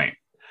one point.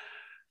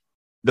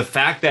 The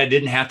fact that I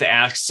didn't have to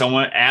ask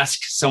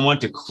someone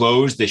to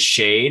close the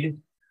shade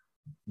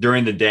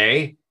during the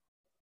day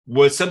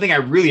was something I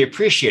really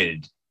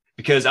appreciated,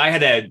 because I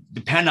had to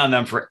depend on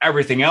them for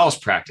everything else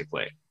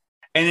practically.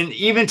 And then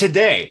even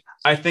today,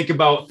 I think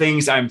about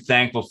things I'm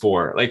thankful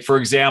for. Like, for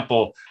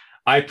example,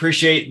 I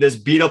appreciate this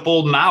beat up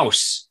old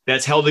mouse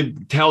that's held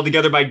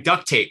together by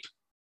duct tape,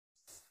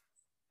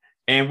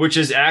 and which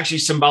is actually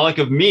symbolic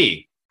of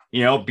me,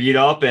 beat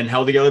up and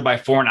held together by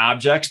foreign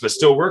objects, but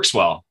still works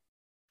well.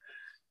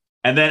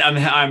 And then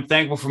I'm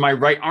thankful for my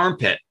right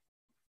armpit,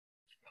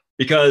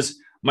 because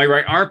my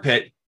right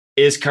armpit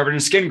is covered in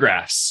skin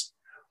grafts,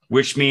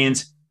 which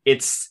means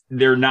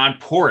they're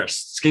non-porous.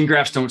 Skin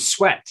grafts don't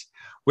sweat,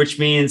 which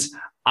means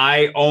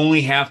I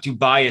only have to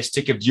buy a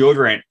stick of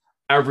deodorant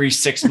every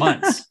 6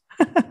 months.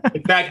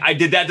 In fact, I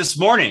did that this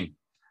morning.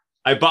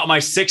 I bought my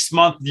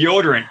 6-month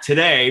deodorant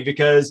today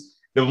because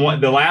the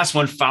last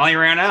one finally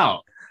ran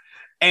out.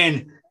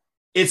 And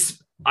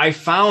I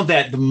found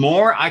that the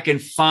more I can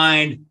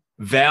find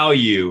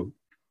value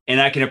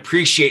and I can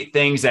appreciate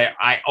things that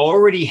I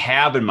already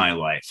have in my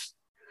life,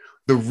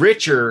 the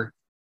richer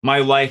my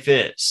life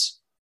is.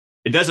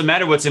 It doesn't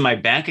matter what's in my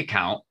bank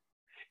account.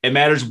 It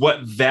matters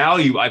what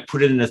value I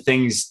put in the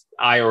things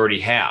I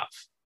already have.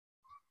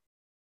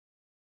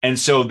 And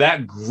so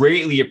that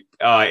greatly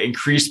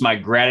increased my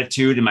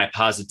gratitude and my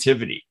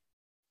positivity.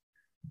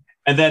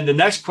 And then the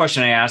next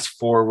question I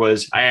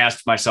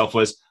asked myself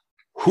was,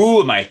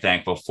 who am I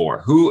thankful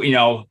for?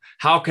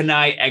 How can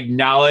I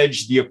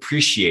acknowledge the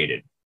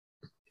appreciated?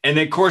 And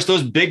then, of course,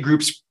 those big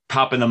groups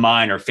pop into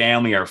mind: our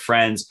family, our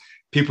friends,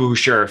 people who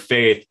share our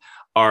faith,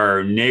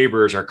 our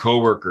neighbors, our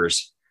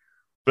coworkers.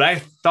 But I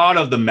thought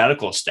of the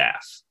medical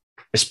staff,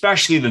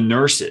 especially the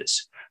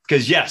nurses,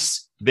 because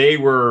yes, they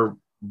were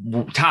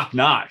top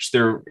notch.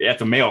 They're at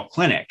the Mayo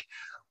Clinic,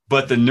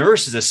 but the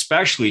nurses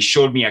especially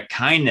showed me a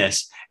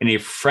kindness and a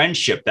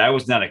friendship that I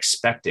was not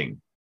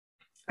expecting.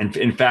 And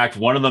in fact,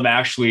 one of them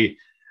actually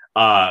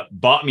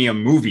bought me a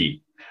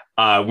movie.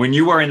 When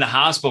you are in the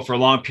hospital for a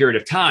long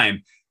period of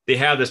time, they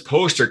have this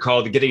poster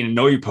called the Getting to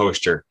Know You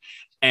poster.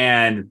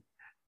 And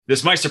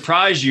this might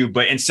surprise you,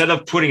 but instead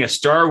of putting a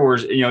Star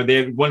Wars,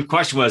 one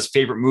question was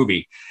favorite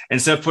movie.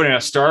 Instead of putting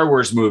a Star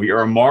Wars movie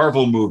or a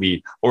Marvel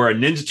movie or a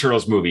Ninja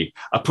Turtles movie,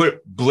 I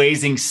put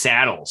Blazing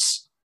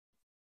Saddles.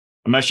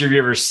 I'm not sure if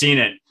you've ever seen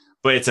it,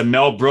 but it's a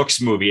Mel Brooks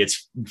movie.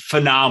 It's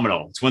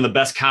phenomenal. It's one of the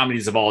best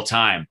comedies of all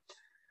time.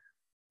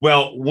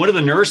 Well, one of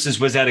the nurses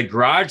was at a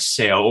garage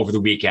sale over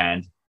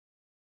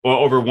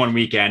one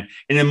weekend.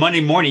 And then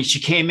Monday morning, she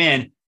came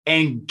in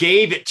and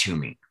gave it to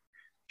me.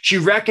 She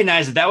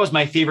recognized that was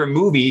my favorite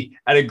movie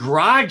at a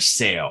garage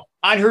sale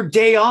on her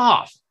day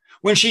off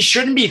when she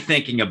shouldn't be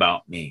thinking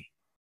about me.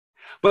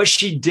 But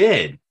she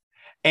did.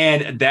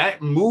 And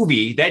that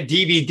movie, that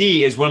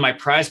DVD, is one of my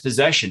prized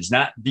possessions,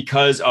 not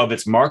because of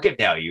its market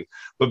value,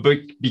 but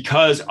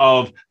because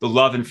of the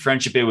love and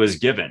friendship it was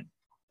given.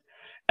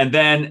 And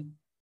then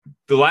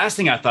the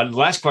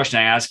last question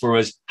I asked for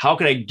was, how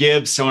could I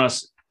give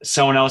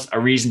someone else a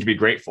reason to be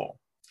grateful?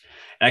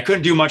 And I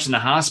couldn't do much in the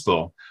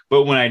hospital.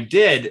 But when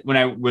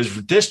I was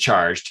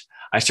discharged,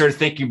 I started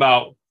thinking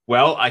about,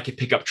 well, I could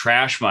pick up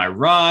trash when I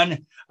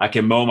run. I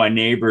can mow my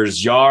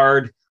neighbor's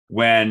yard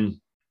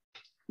when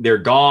they're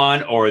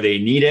gone or they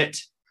need it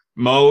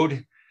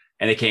mowed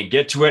and they can't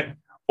get to it.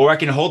 Or I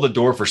can hold the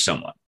door for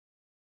someone.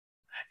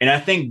 And I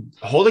think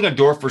holding a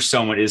door for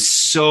someone is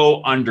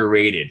so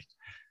underrated,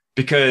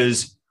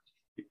 because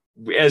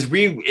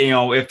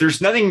if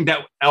there's nothing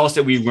else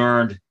that we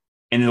learned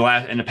in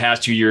the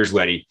past 2 years,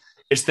 Letty,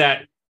 it's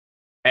that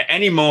At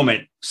any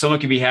moment, someone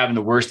could be having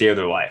the worst day of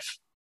their life.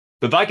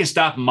 But if I can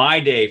stop my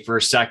day for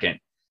a second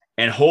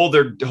and hold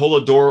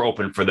a door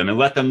open for them and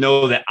let them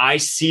know that I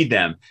see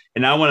them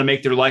and I want to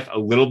make their life a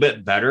little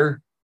bit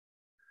better,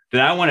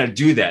 then I want to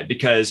do that,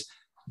 because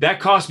that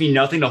costs me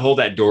nothing to hold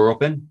that door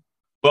open.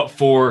 But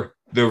for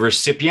the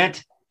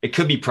recipient, it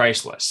could be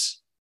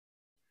priceless.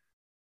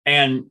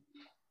 And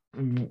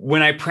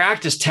when I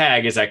practice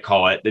TAG, as I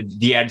call it,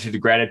 the attitude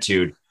of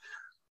gratitude,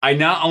 I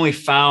not only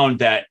found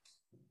that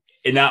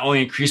it not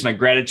only increased my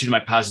gratitude and my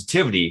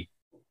positivity,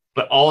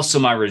 but also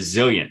my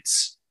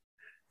resilience.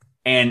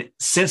 And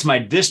since my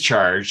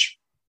discharge,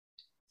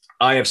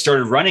 I have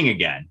started running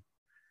again.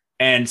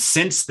 And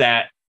since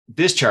that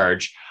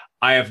discharge,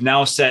 I have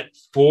now set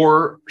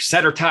or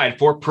tied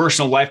 4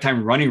 personal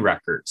lifetime running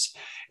records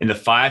in the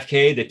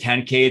 5K, the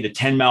 10K, the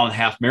 10-mile and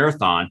half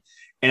marathon.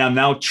 And I'm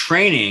now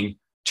training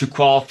to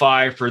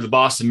qualify for the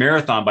Boston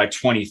Marathon by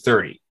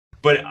 2030.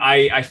 But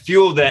I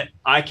feel that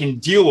I can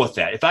deal with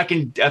that. If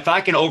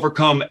I can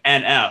overcome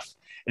NF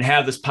and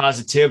have this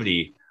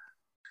positivity,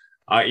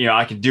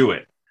 I can do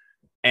it.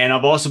 And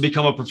I've also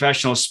become a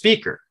professional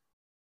speaker.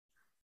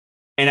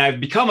 And I've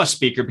become a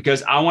speaker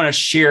because I want to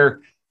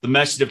share the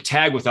message of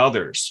TAG with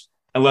others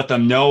and let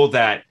them know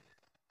that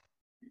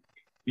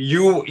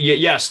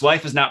yes,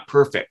 life is not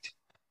perfect,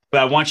 but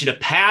I want you to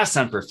pass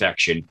on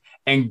perfection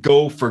and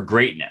go for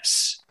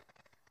greatness.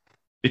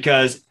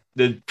 Because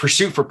the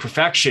pursuit for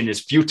perfection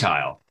is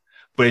futile.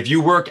 But if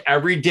you work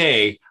every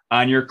day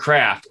on your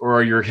craft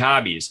or your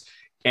hobbies,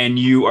 and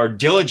you are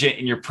diligent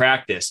in your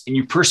practice and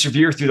you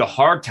persevere through the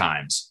hard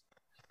times,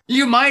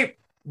 you might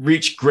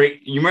reach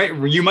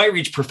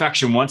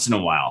perfection once in a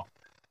while,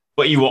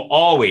 but you will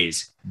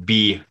always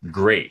be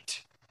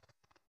great.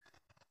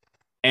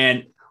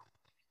 And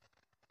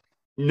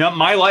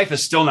my life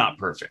is still not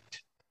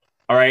perfect.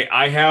 All right.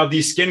 I have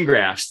these skin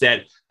grafts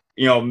that,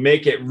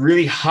 make it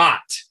really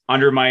hot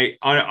under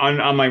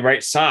on my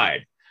right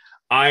side.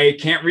 I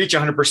can't reach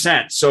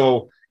 100%.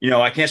 So,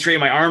 I can't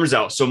straighten my arms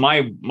out. So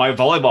my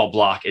volleyball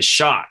block is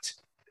shot.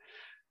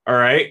 All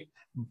right.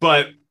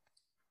 But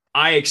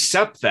I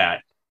accept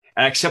that.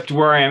 I accept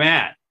where I am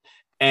at.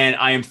 And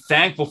I am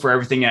thankful for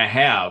everything I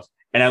have.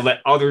 And I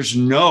let others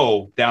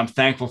know that I'm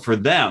thankful for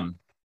them.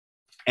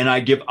 And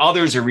I give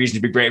others a reason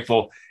to be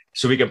grateful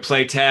so we can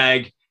play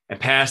tag and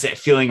pass that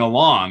feeling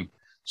along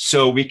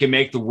so we can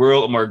make the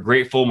world a more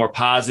grateful, more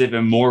positive,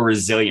 and more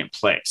resilient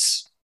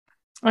place.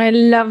 I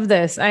love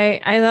this.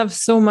 I love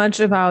so much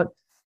about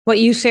what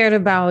you shared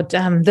about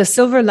the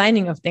silver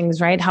lining of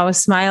things, right? How a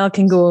smile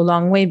can go a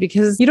long way,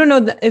 because you don't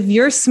know if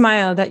your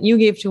smile that you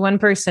gave to one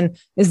person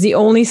is the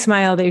only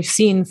smile they've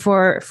seen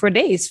for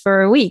days,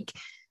 for a week.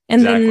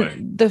 And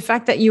then the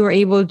fact that you were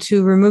able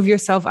to remove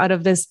yourself out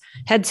of this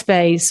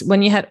headspace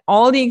when you had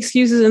all the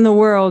excuses in the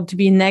world to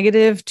be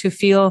negative, to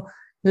feel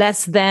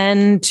less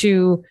than,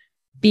 to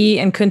be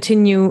and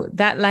continue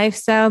that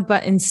lifestyle.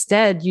 But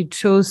instead, you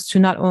chose to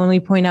not only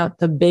point out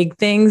the big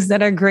things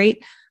that are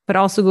great, but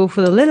also go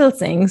for the little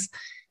things.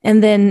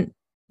 And then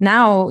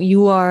now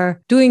you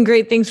are doing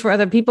great things for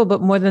other people.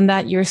 But more than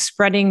that, you're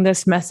spreading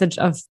this message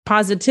of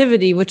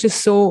positivity, which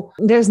is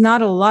there's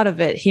not a lot of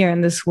it here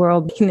in this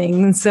world.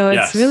 And so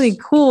it's really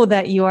cool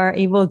that you are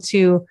able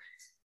to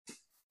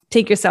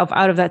take yourself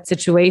out of that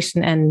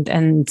situation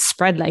and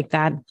spread like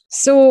that.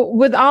 So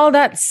with all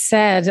that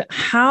said,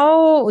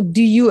 how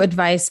do you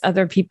advise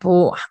other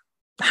people?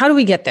 How do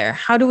we get there?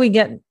 How do we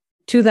get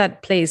to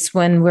that place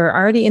when we're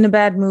already in a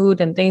bad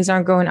mood and things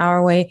aren't going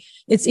our way?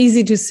 It's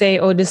easy to say,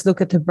 oh, just look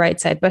at the bright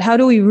side, but how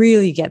do we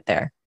really get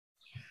there?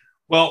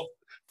 Well,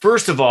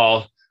 first of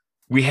all,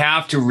 we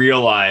have to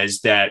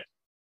realize that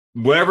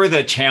whatever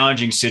the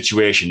challenging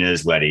situation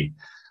is, Letty,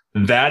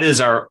 that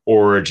is our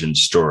origin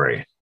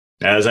story.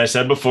 As I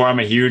said before, I'm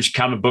a huge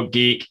comic book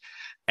geek.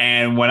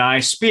 And when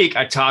I speak,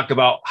 I talk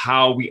about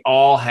how we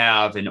all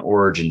have an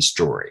origin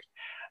story.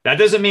 That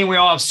doesn't mean we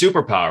all have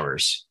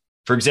superpowers.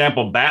 For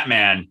example,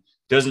 Batman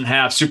doesn't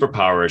have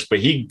superpowers, but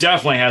he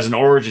definitely has an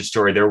origin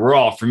story that we're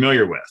all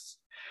familiar with.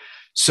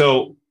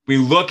 So we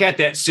look at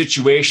that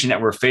situation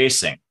that we're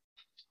facing.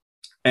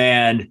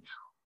 And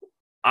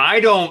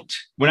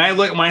when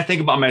I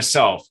think about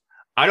myself,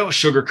 I don't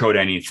sugarcoat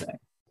anything.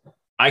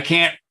 I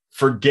can't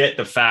forget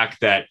the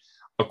fact that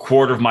a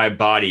quarter of my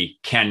body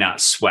cannot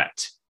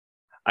sweat.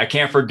 I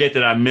can't forget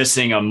that I'm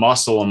missing a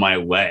muscle in my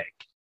leg.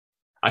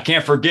 I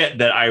can't forget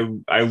that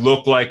I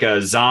look like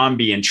a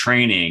zombie in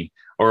training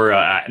or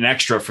an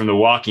extra from The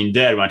Walking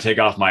Dead when I take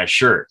off my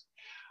shirt.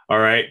 All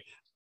right.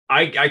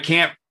 I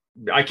can't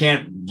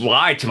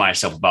lie to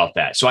myself about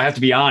that. So I have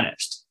to be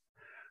honest.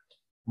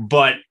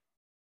 But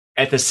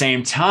at the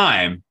same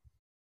time,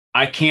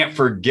 I can't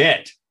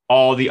forget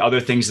all the other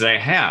things that I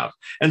have.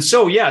 And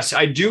so, yes,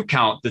 I do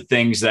count the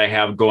things that I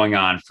have going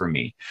on for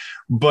me.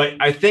 But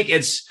I think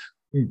it's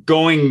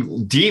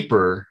going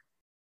deeper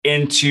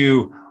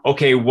into,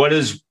 okay, what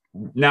is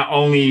not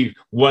only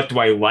what do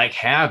I like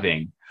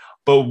having,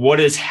 but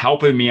what is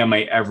helping me on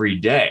my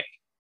everyday?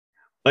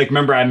 Like,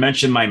 remember, I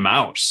mentioned my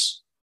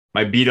mouse,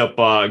 my beat up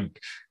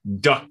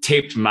duct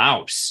taped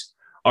mouse.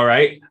 All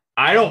right.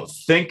 I don't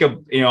think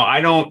of,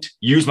 I don't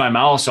use my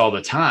mouse all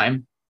the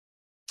time,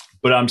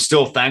 but I'm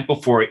still thankful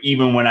for it.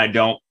 Even when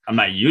I'm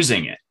not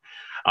using it.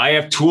 I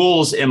have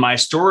tools in my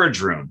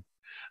storage room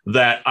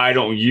that I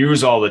don't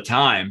use all the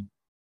time,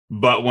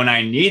 but when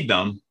I need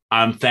them,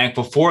 I'm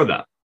thankful for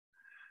them.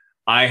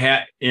 I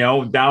have,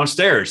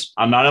 downstairs,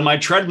 I'm not on my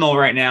treadmill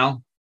right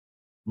now,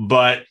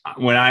 but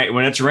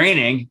when it's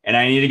raining and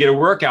I need to get a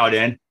workout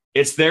in,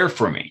 it's there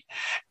for me.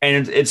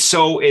 And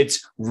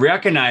it's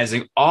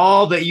recognizing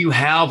all that you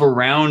have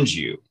around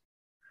you,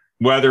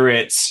 whether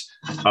it's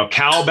a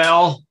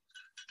cowbell,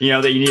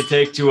 that you need to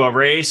take to a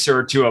race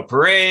or to a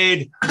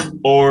parade,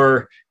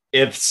 or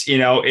it's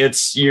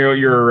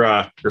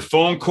your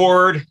phone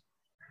cord,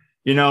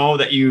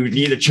 that you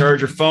need to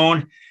charge your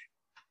phone.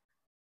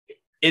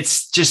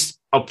 It's just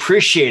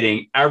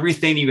appreciating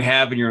everything you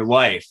have in your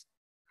life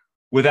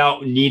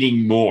without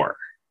needing more.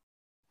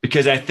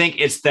 Because I think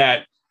it's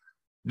that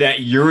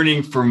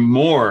yearning for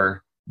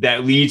more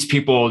that leads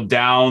people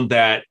down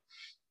that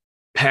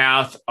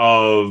path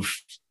of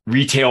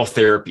retail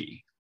therapy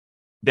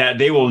that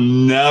they will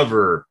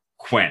never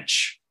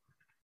quench.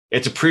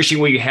 It's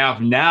appreciating what you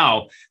have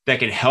now that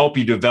can help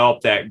you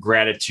develop that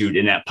gratitude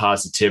and that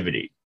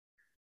positivity.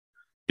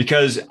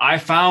 Because I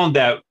found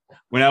that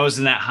when I was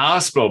in that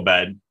hospital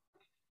bed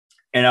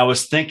and I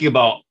was thinking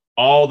about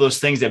all those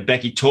things that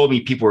Becky told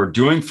me people were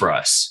doing for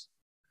us,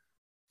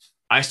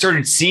 I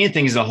started seeing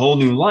things in a whole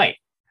new light.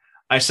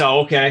 I saw,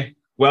 okay,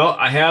 well,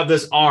 I have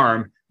this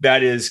arm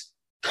that is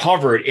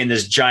covered in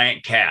this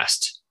giant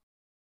cast.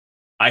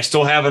 I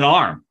still have an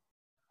arm.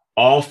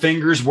 All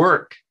fingers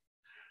work.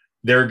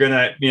 They're going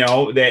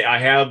to, I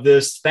have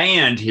this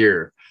stand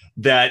here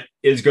that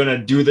is going to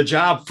do the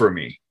job for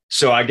me.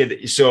 So I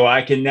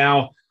can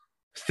now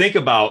think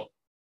about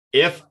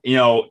if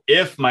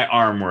my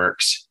arm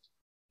works,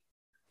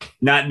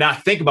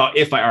 not think about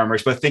if my arm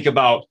works, but think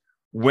about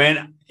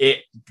when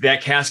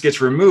that cast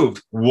gets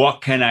removed,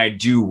 what can I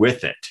do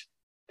with it?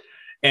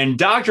 And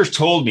doctors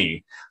told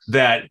me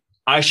that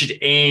I should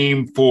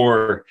aim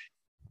for,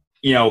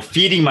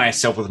 feeding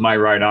myself with my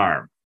right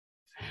arm.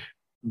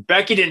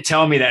 Becky didn't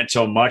tell me that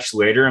until much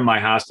later in my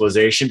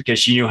hospitalization because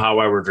she knew how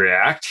I would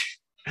react.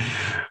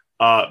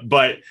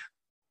 But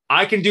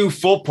I can do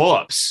full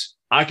pull-ups.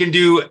 I can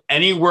do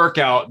any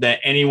workout that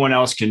anyone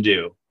else can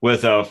do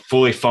with a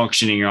fully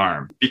functioning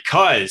arm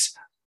because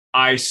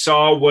I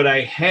saw what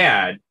I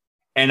had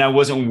and I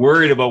wasn't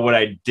worried about what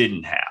I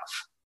didn't have.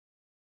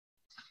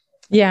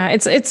 Yeah,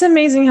 it's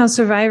amazing how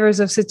survivors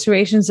of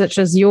situations such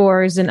as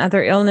yours and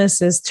other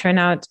illnesses turn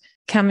out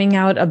coming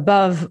out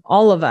above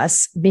all of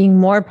us, being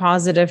more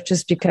positive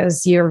just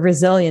because you're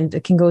resilient.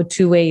 It can go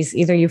two ways.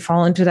 Either you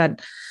fall into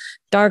that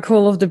dark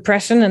hole of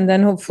depression and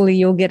then hopefully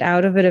you'll get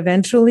out of it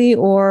eventually,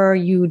 or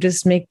you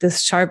just make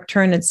this sharp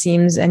turn, it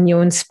seems, and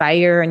you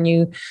inspire and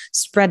you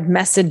spread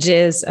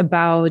messages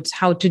about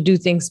how to do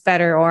things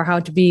better or how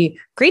to be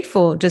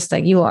grateful, just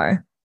like you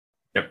are.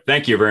 Yep.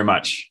 Thank you very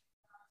much.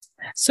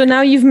 So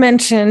now you've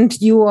mentioned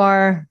you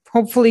are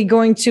hopefully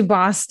going to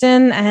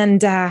Boston,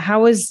 and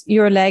how is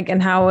your leg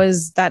and how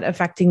is that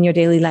affecting your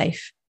daily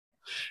life?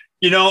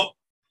 It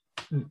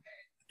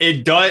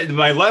does.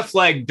 My left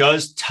leg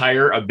does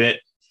tire a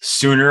bit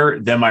sooner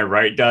than my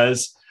right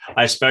does.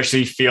 I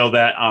especially feel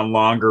that on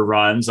longer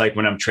runs, like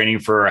when I'm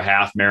training for a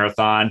half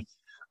marathon,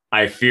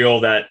 I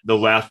feel that the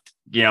left,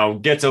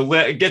 gets a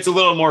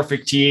little more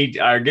fatigued,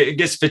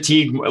 gets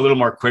fatigued a little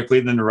more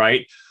quickly than the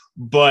right.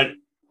 But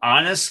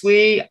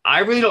honestly, I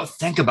really don't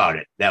think about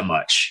it that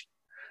much.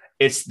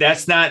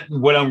 That's not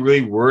what I'm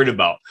really worried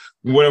about.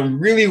 What I'm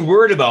really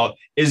worried about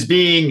is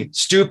being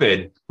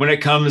stupid when it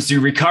comes to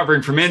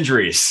recovering from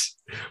injuries,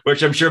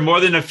 which I'm sure more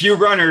than a few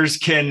runners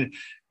can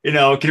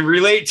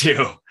relate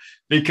to,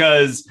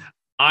 because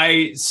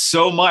I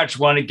so much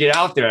want to get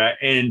out there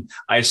and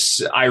I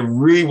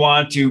really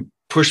want to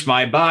push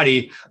my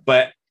body,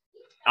 but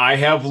I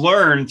have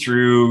learned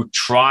through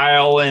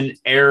trial and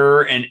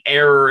error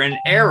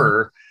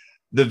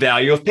the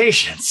value of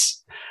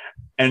patience.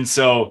 And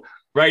so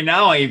right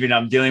now,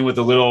 I'm dealing with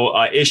a little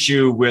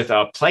issue with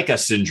plica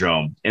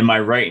syndrome in my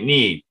right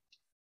knee.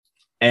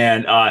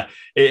 And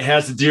it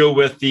has to deal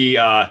with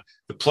the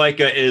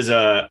plica is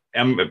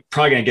I'm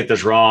probably going to get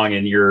this wrong,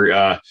 and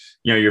your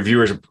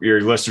viewers,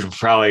 your listeners will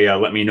probably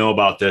let me know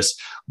about this,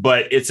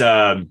 but it's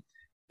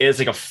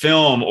like a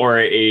film or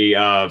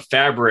a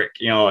fabric,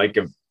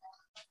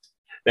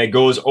 that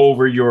goes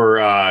over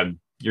your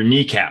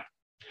kneecap.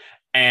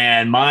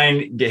 And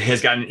mine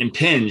has gotten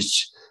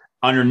impinged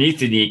underneath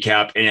the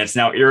kneecap and it's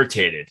now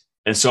irritated.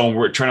 And so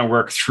we're trying to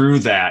work through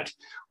that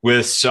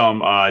with some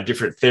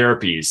different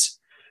therapies.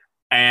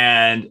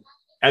 And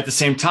at the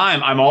same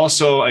time, I'm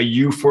also a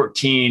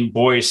U14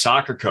 boys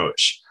soccer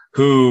coach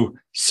who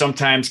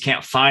sometimes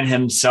can't find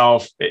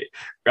himself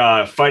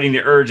fighting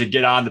the urge to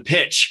get on the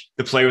pitch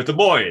to play with the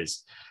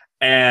boys.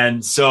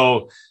 And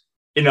so,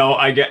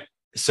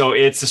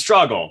 it's a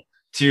struggle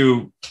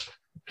to,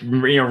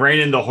 rein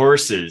in the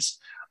horses.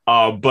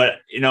 But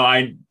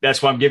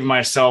that's why I'm giving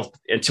myself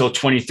until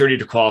 2030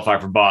 to qualify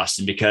for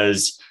Boston,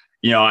 because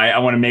I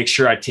want to make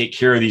sure I take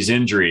care of these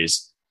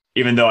injuries,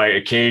 even though I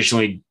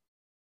occasionally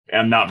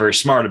am not very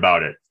smart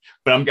about it.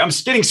 But I'm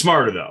getting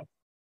smarter, though.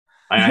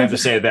 I have to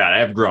say that I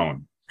have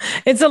grown.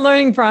 It's a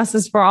learning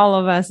process for all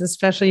of us,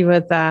 especially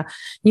with,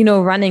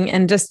 running,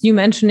 and just you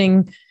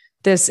mentioning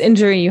this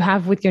injury you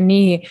have with your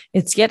knee.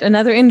 It's yet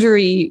another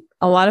injury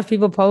a lot of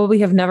people probably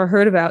have never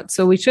heard about.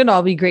 So we should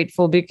all be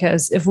grateful,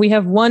 because if we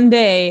have one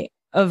day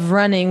of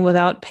running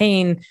without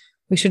pain,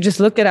 we should just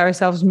look at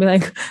ourselves and be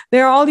like,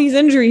 there are all these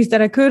injuries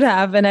that I could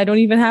have, and I don't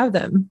even have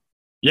them.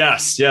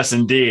 Yes,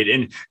 indeed.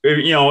 And,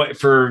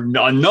 for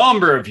a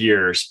number of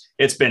years,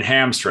 it's been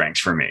hamstrings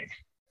for me.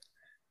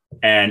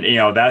 And,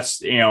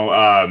 that's,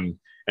 and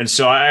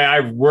so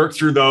I've worked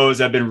through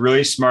those. I've been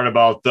really smart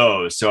about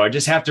those. So I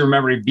just have to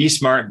remember to be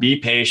smart, be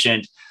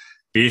patient,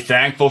 be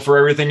thankful for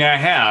everything I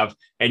have,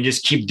 and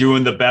just keep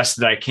doing the best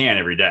that I can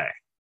every day.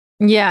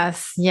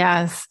 Yes.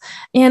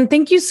 And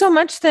thank you so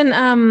much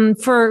then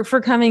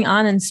for coming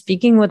on and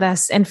speaking with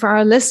us. And for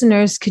our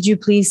listeners, could you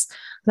please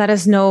let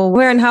us know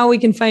where and how we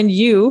can find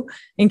you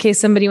in case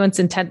somebody wants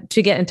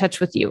to get in touch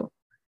with you?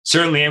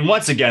 Certainly. And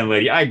once again,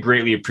 Lydia, I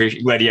greatly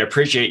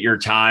appreciate your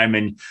time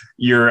and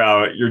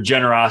your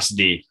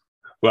generosity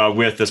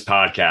with this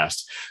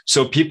podcast.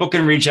 So people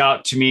can reach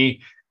out to me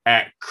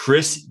at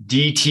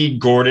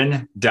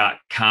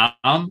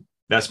chrisdtgordon.com.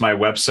 That's my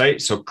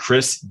website. So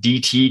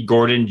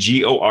chrisdtgordon,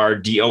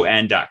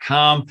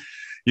 GORDON.com.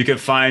 You can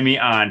find me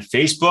on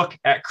Facebook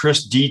at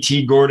Chris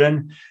DT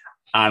Gordon,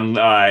 on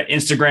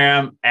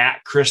Instagram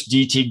at Chris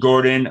DT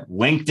Gordon,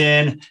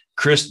 LinkedIn,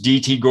 Chris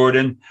DT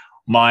Gordon.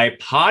 My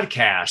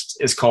podcast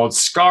is called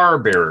Scar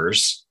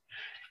Bearers,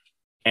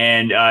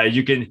 and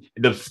you can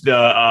the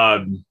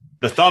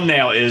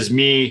thumbnail is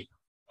me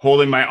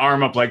holding my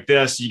arm up like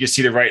this. You can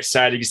see the right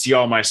side. You can see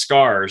all my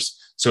scars.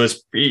 So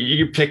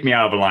you can pick me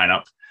out of a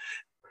lineup,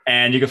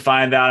 and you can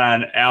find that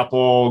on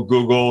Apple,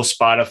 Google,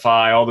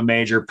 Spotify, all the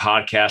major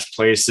podcast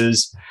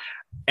places.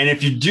 And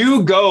if you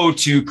do go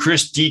to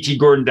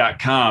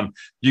chrisdtgordon.com,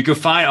 you can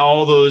find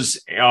all those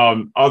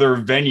other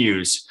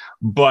venues.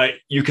 But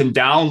you can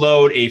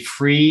download a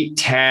free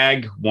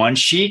tag one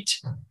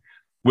sheet,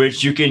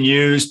 which you can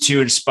use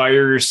to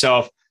inspire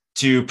yourself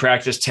to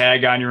practice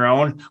tag on your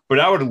own.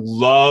 But I would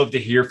love to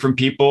hear from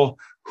people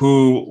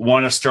who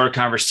want to start a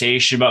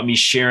conversation about me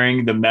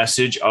sharing the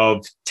message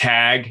of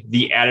tag,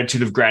 the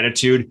attitude of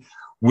gratitude,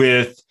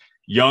 with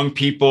young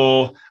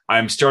people.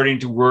 I'm starting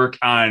to work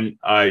on,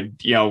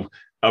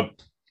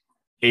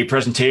 a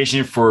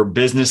presentation for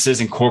businesses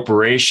and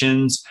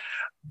corporations.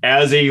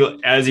 As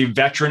a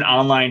veteran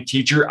online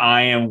teacher,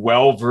 I am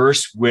well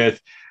versed with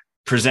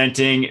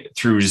presenting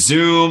through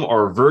Zoom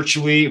or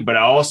virtually, but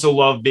I also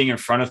love being in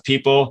front of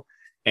people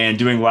and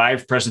doing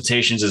live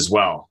presentations as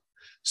well.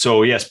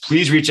 So yes,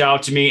 please reach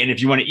out to me. And if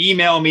you want to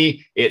email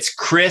me, it's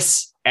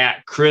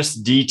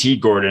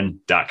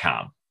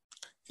chris@chrisdtgordon.com.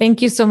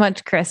 Thank you so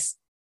much, Chris.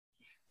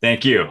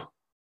 Thank you.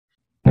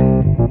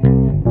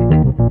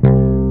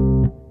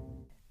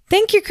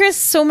 Thank you, Chris,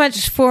 so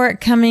much for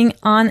coming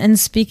on and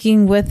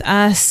speaking with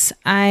us.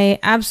 I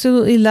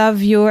absolutely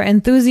love your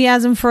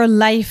enthusiasm for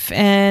life,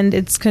 and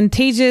it's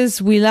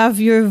contagious. We love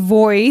your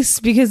voice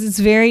because it's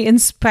very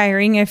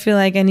inspiring. I feel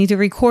like I need to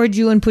record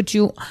you and put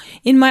you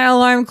in my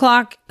alarm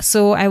clock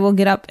so I will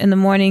get up in the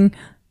morning.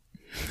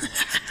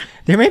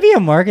 There may be a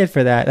market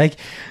for that. Like,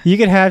 you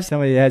could have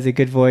somebody that has a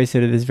good voice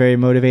that is very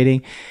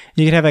motivating.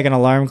 You could have like an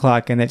alarm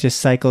clock, and that just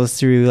cycles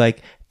through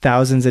like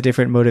thousands of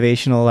different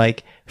motivational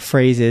like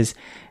phrases.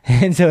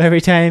 And so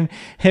every time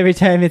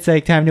it's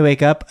like time to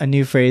wake up, a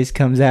new phrase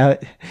comes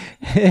out.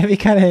 It'd be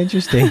kind of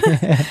interesting.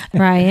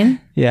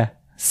 Ryan? Yeah.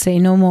 Say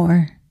no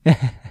more.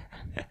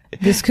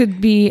 This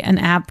could be an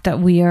app that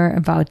we are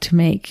about to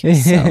make.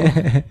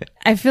 So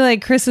I feel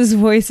like Chris's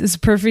voice is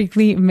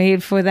perfectly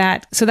made for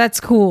that. So that's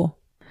cool.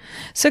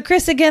 So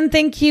Chris, again,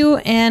 thank you.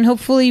 And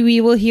hopefully we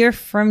will hear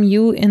from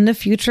you in the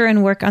future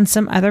and work on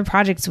some other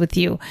projects with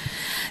you.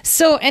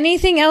 So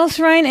anything else,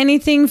 Ryan?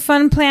 Anything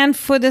fun planned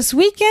for this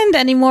weekend?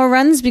 Any more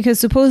runs? Because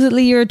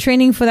supposedly you're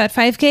training for that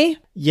 5K?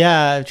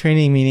 Yeah,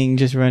 training meaning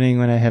just running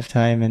when I have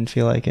time and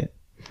feel like it.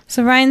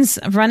 So Ryan's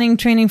running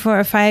training for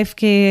a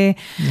 5K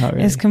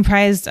is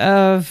comprised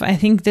of, I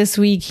think this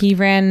week he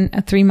ran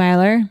a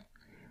 3-miler.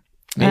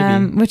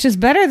 Which is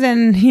better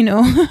than,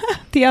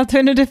 the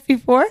alternative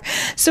before.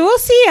 So we'll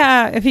see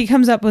if he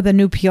comes up with a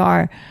new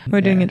PR. We're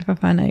doing it for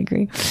fun, I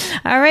agree.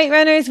 All right,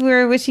 runners,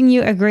 we're wishing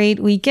you a great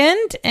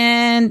weekend.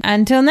 And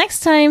until next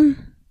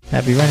time.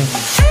 Happy running.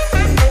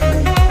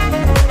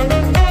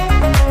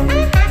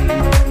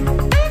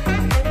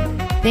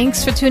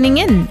 Thanks for tuning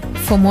in.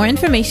 For more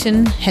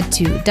information, head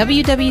to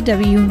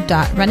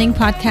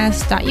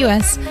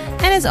www.runningpodcast.us.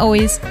 And as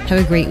always, have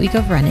a great week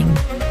of running.